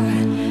shelter,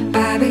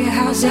 buy a bigger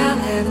house and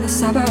live in the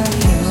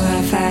suburbs. You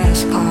got a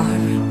fast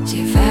car,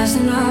 see fast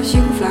enough so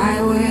you can fly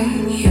away.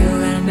 You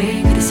gotta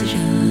make a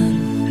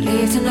decision,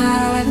 leave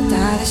tonight or live and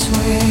die this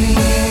way.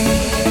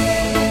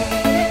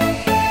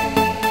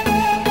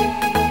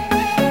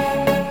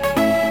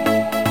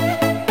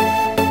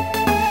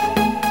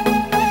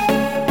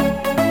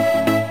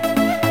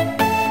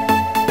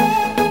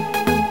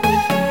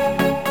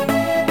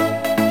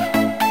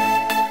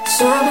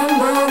 So I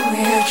remember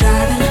we were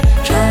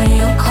driving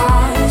your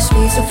car.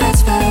 Speed so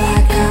fast, felt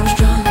like I was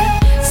drunk.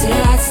 City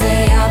lights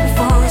lay out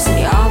before us, and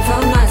the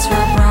all-felt nights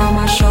wrapped around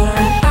my shoulder.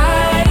 And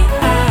I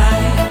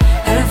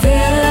had a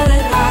feeling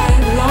that I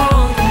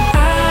belonged.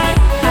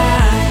 I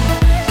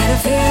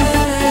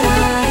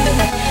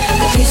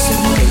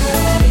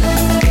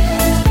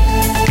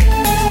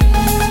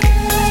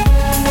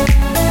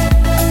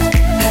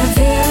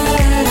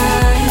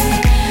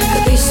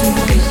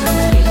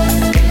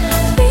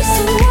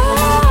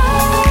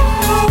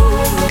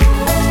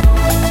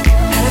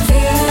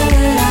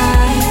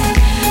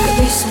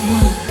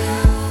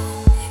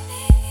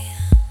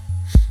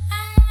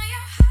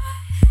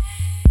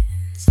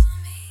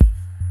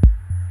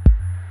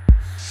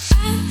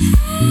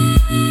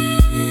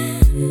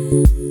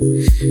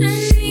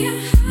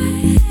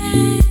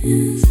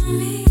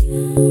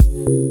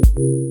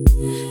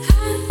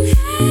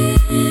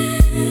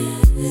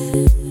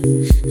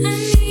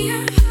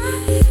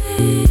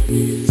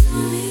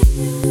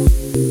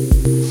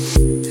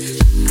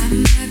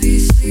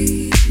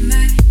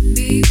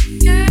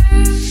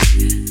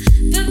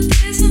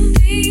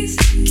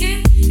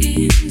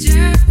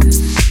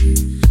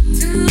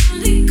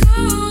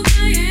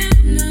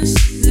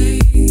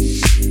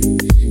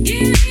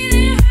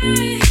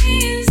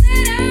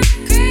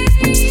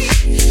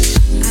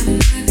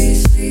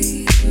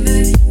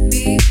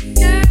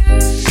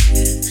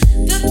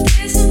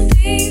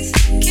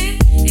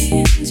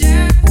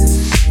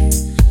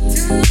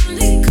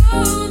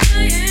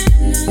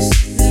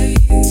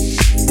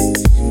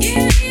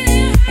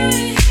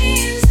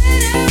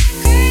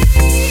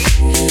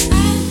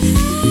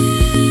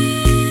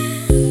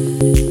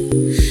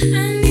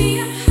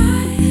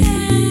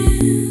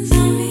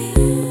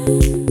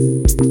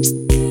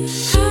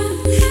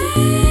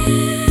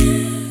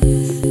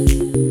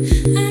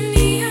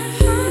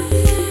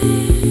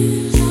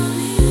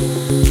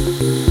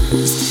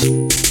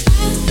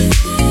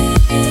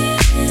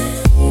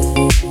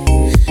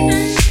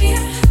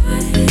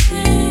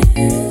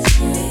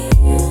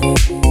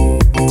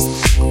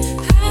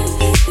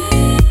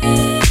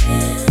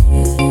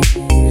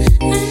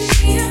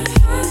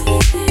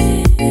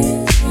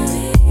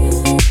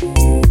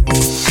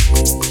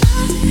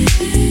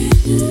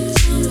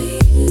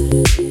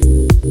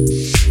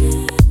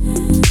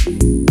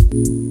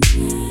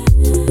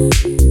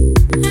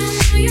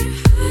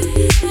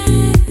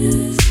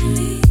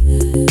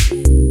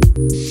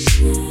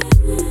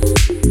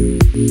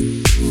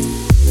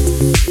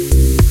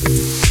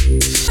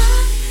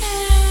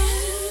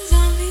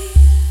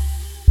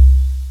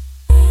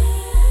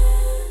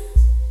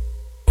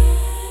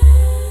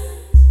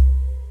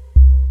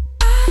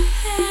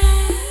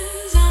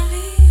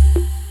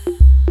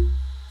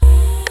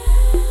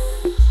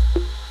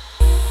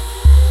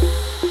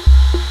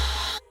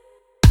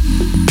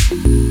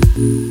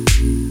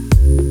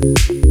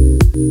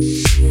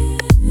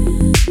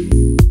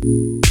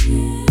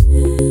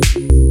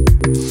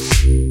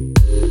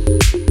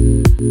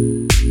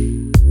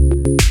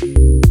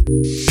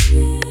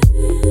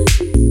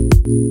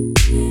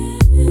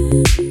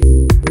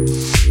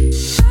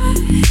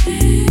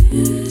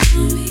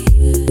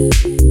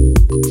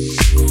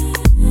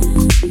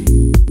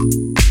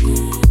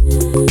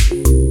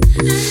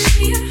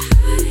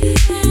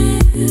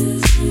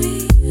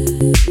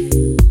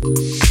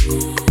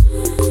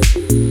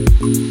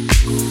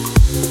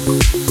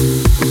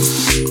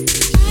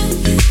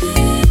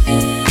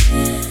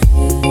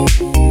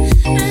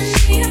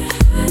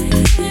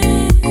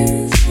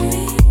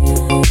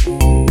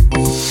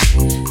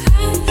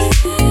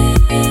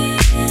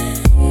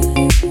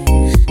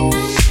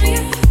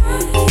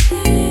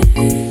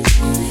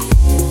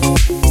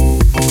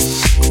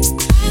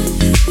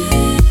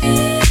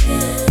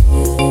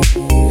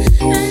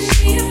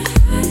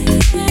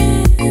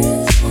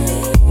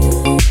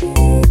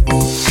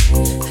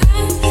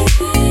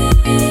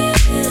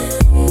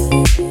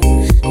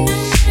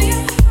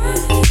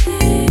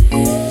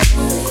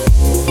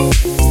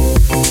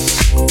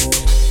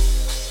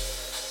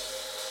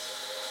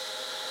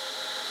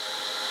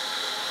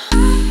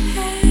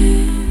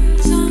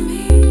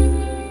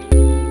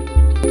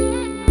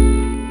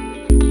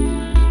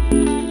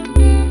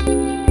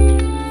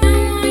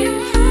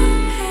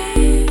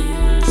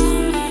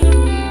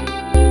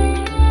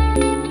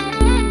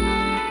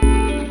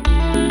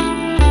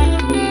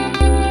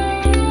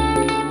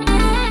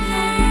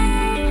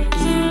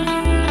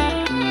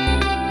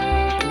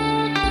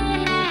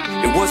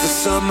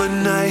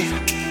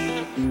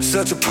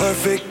Such a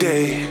perfect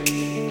day,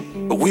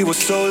 but we were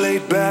so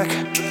laid back,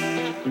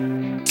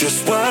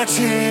 just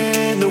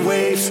watching the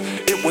waves.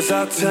 It was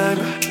our time,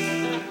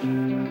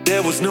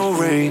 there was no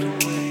rain.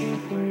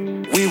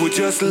 We would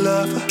just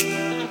love,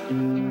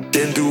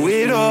 then do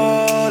it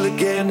all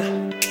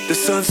again. The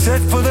sun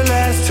set for the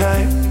last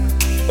time.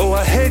 Oh,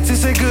 I hate to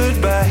say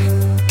goodbye,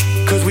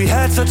 'cause we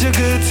had such a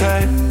good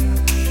time.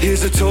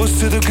 Here's a toast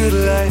to the good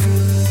life.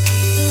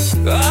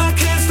 I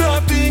can't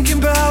stop thinking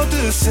about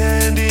the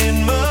sand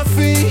in my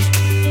feet.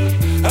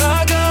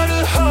 I got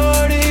a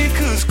heartache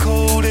 'cause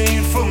cold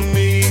ain't for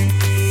me.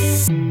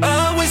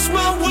 I wish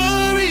my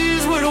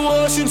worries would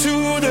wash into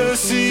the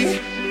sea,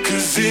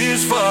 'cause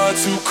it's far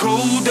too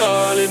cold,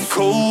 darling,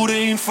 cold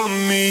ain't for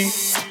me.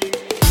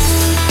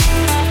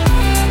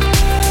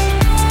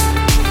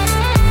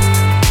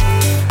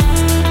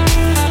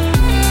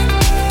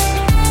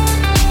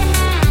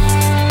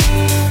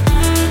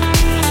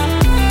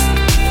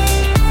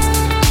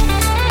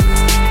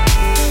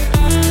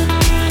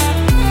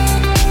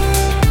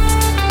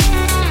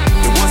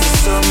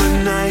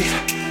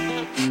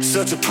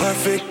 Such a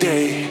perfect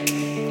day,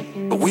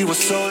 but we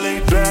were so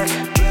laid back,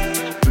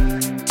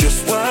 just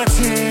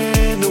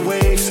watching the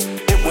waves.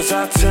 It was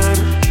our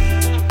time,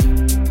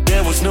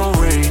 there was no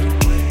rain.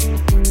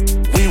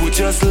 We would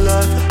just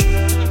love,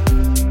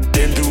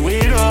 then do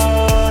it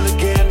all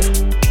again.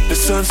 The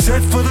sun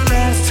set for the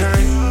last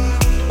time.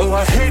 Oh,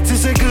 I hate to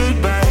say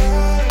goodbye,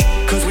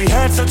 'cause we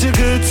had such a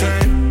good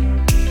time.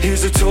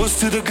 Here's a toast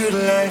to the good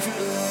life.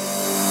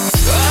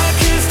 I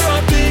can't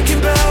stop thinking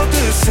about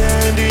the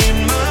sand in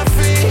my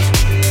feet.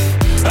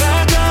 I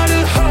got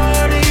a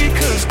heartache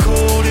 'cause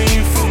cold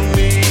ain't for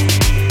me.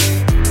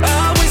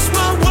 I wish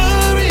my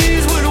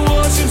worries would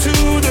wash into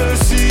the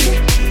sea,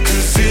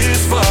 'cause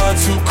it's far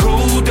too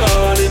cold,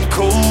 darling,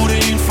 cold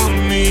ain't for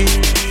me.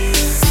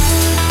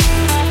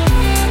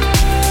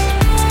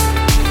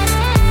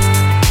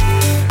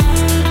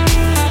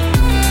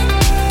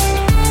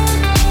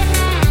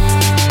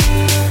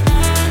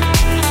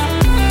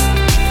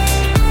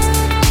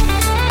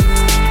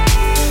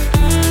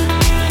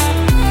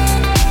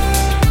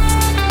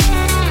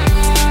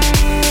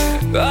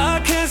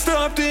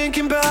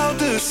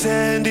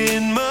 Sand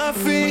in my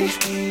feet.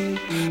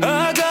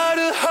 I got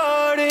a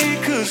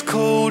heartache 'cause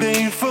cold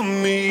ain't for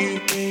me.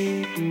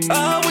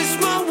 I wish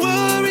my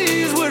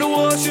worries would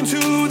wash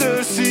into the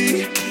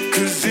sea,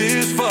 'cause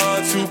it's far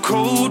too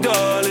cold,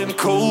 darling,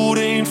 cold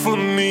ain't for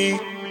me.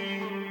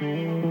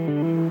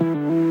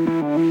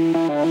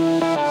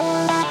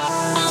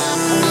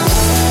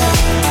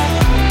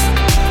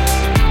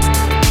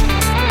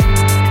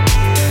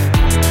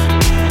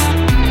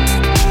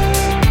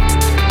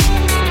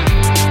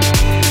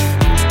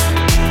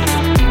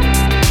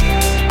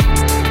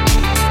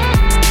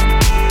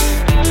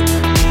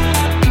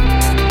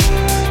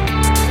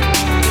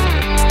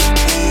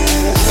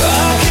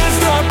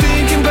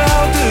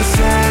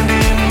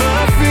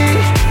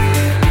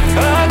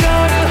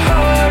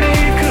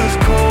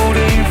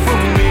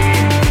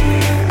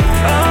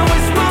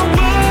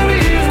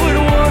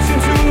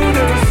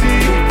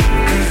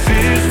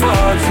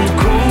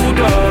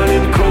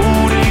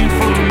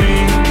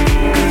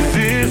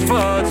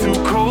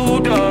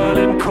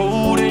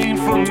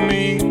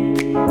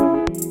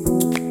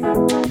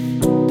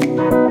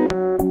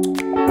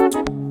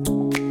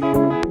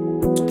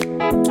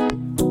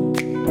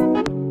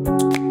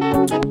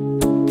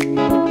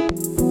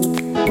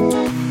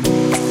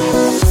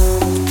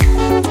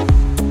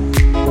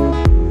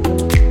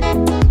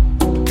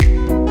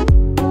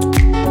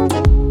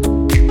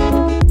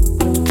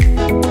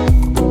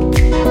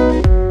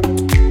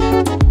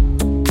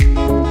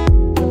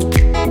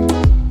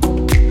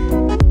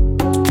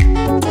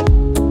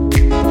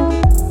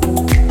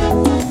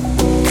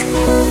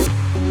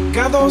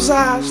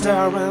 Eyes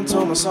staring into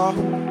my soul.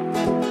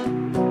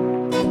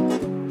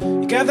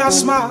 You get that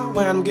smile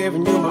when I'm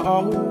giving you my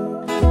all.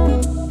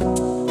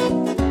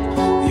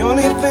 The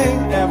only thing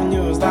I ever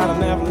knew is that I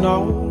never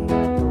know.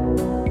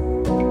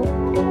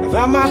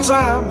 Without my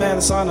time, man,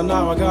 it's on and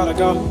now I gotta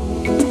go.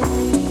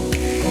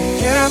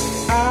 Can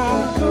I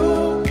go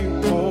you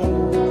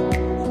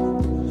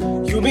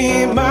home? You be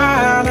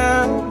mine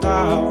and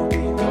I'll be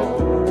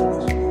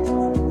yours.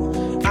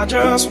 I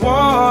just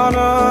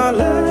wanna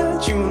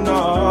let you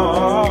know.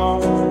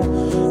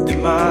 In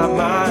my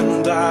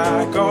mind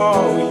I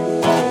call you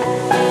home.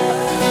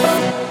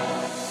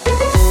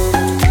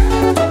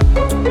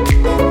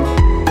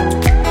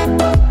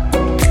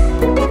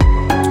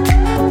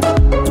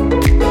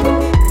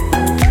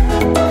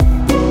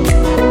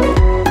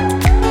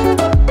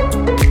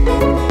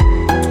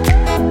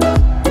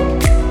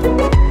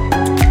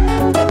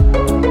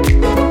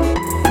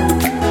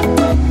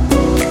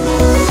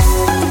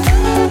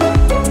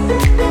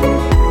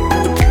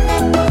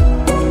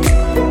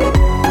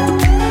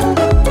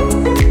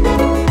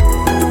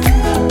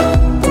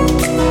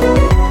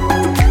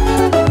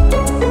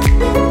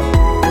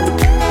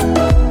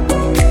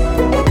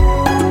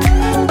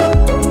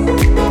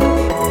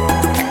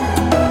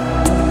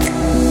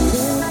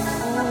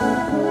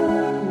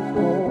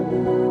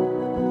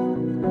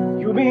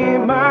 be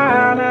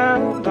mine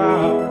and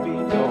I'll be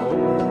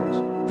yours.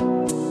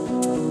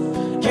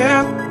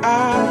 Yeah,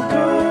 I'll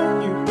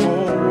come you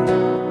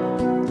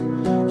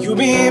home. You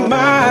be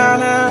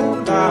mine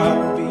and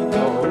I'll be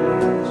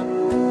yours.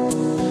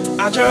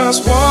 I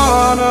just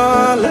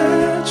wanna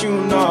let you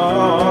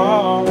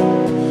know,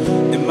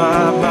 in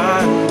my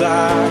mind I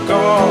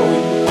go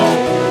with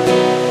home.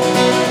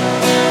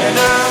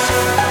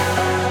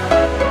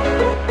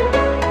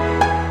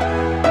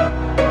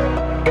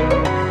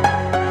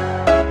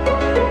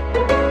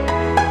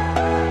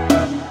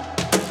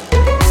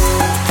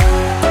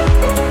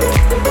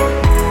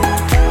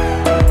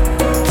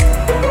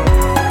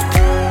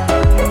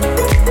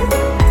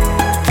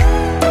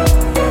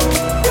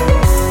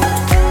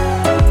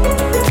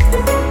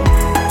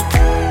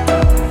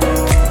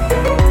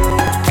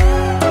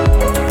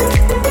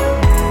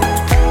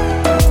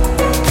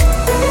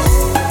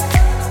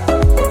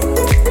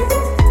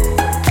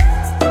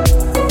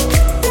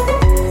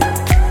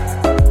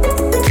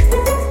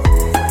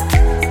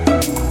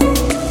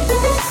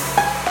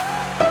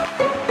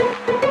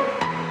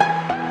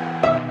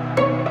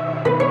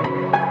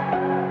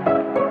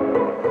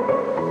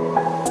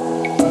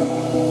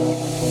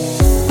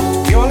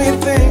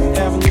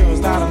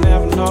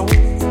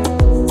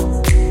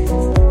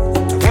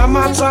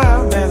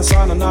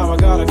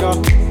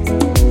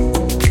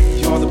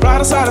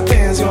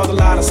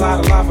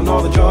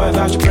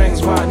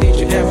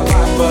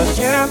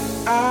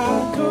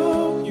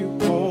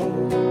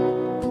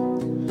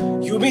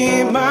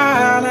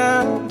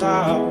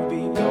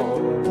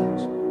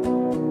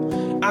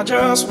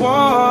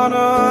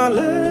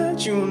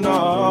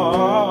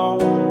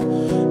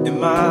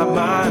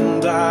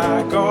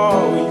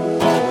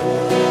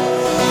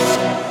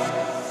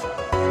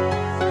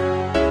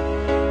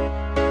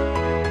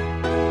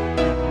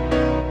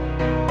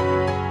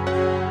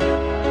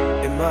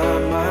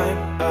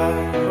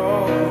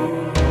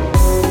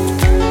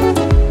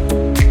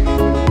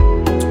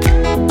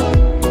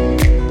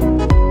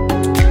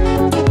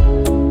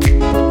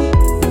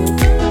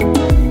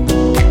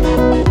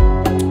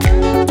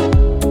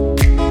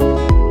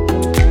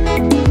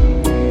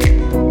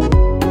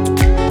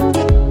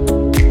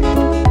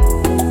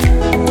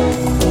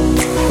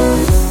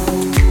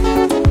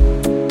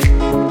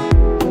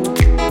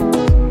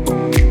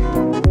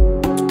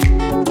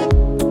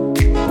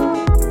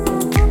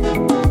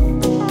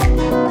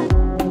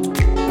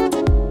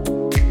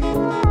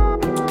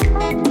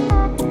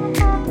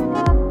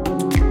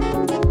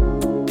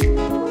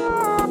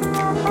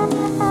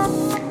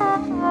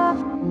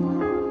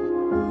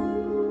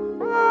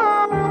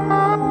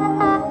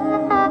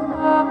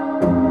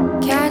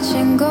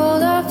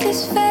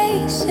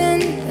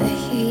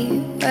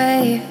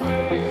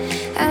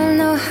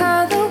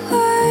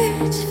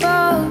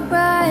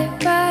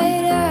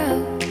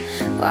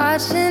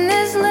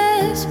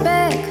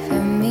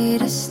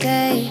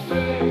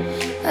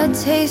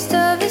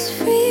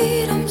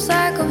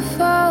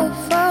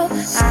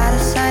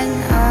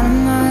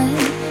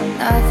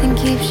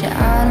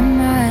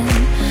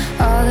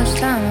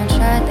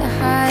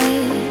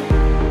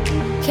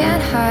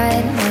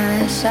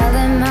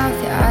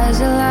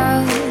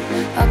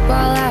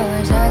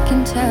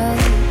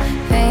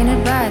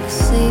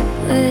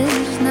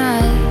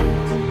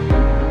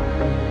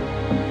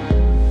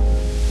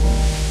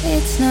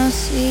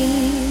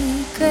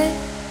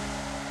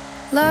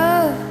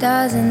 Love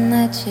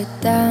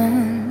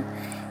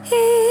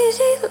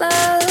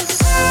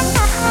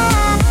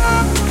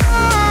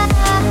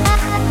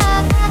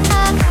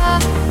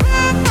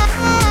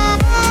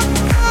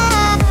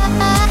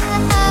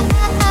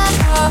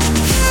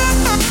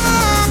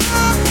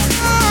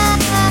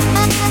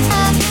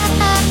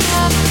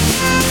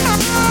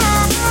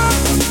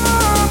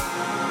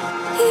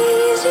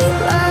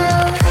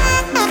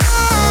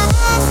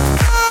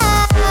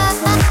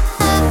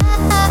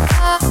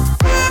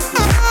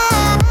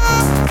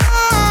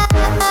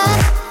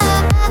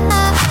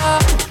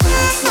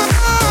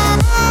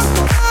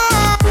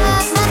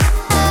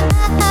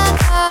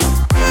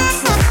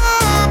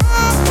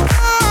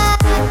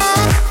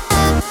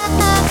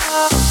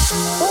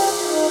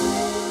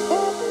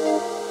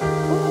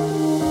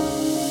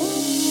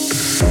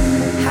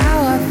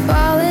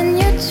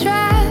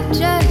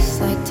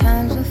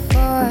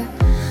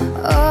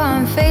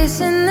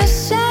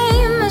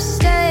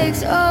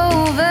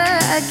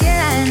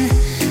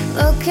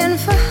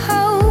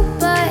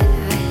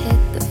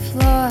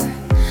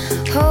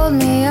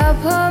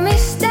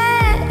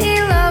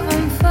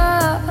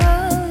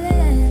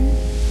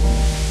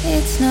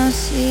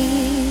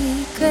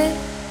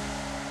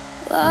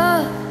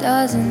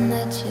doesn't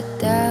let you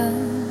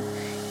down.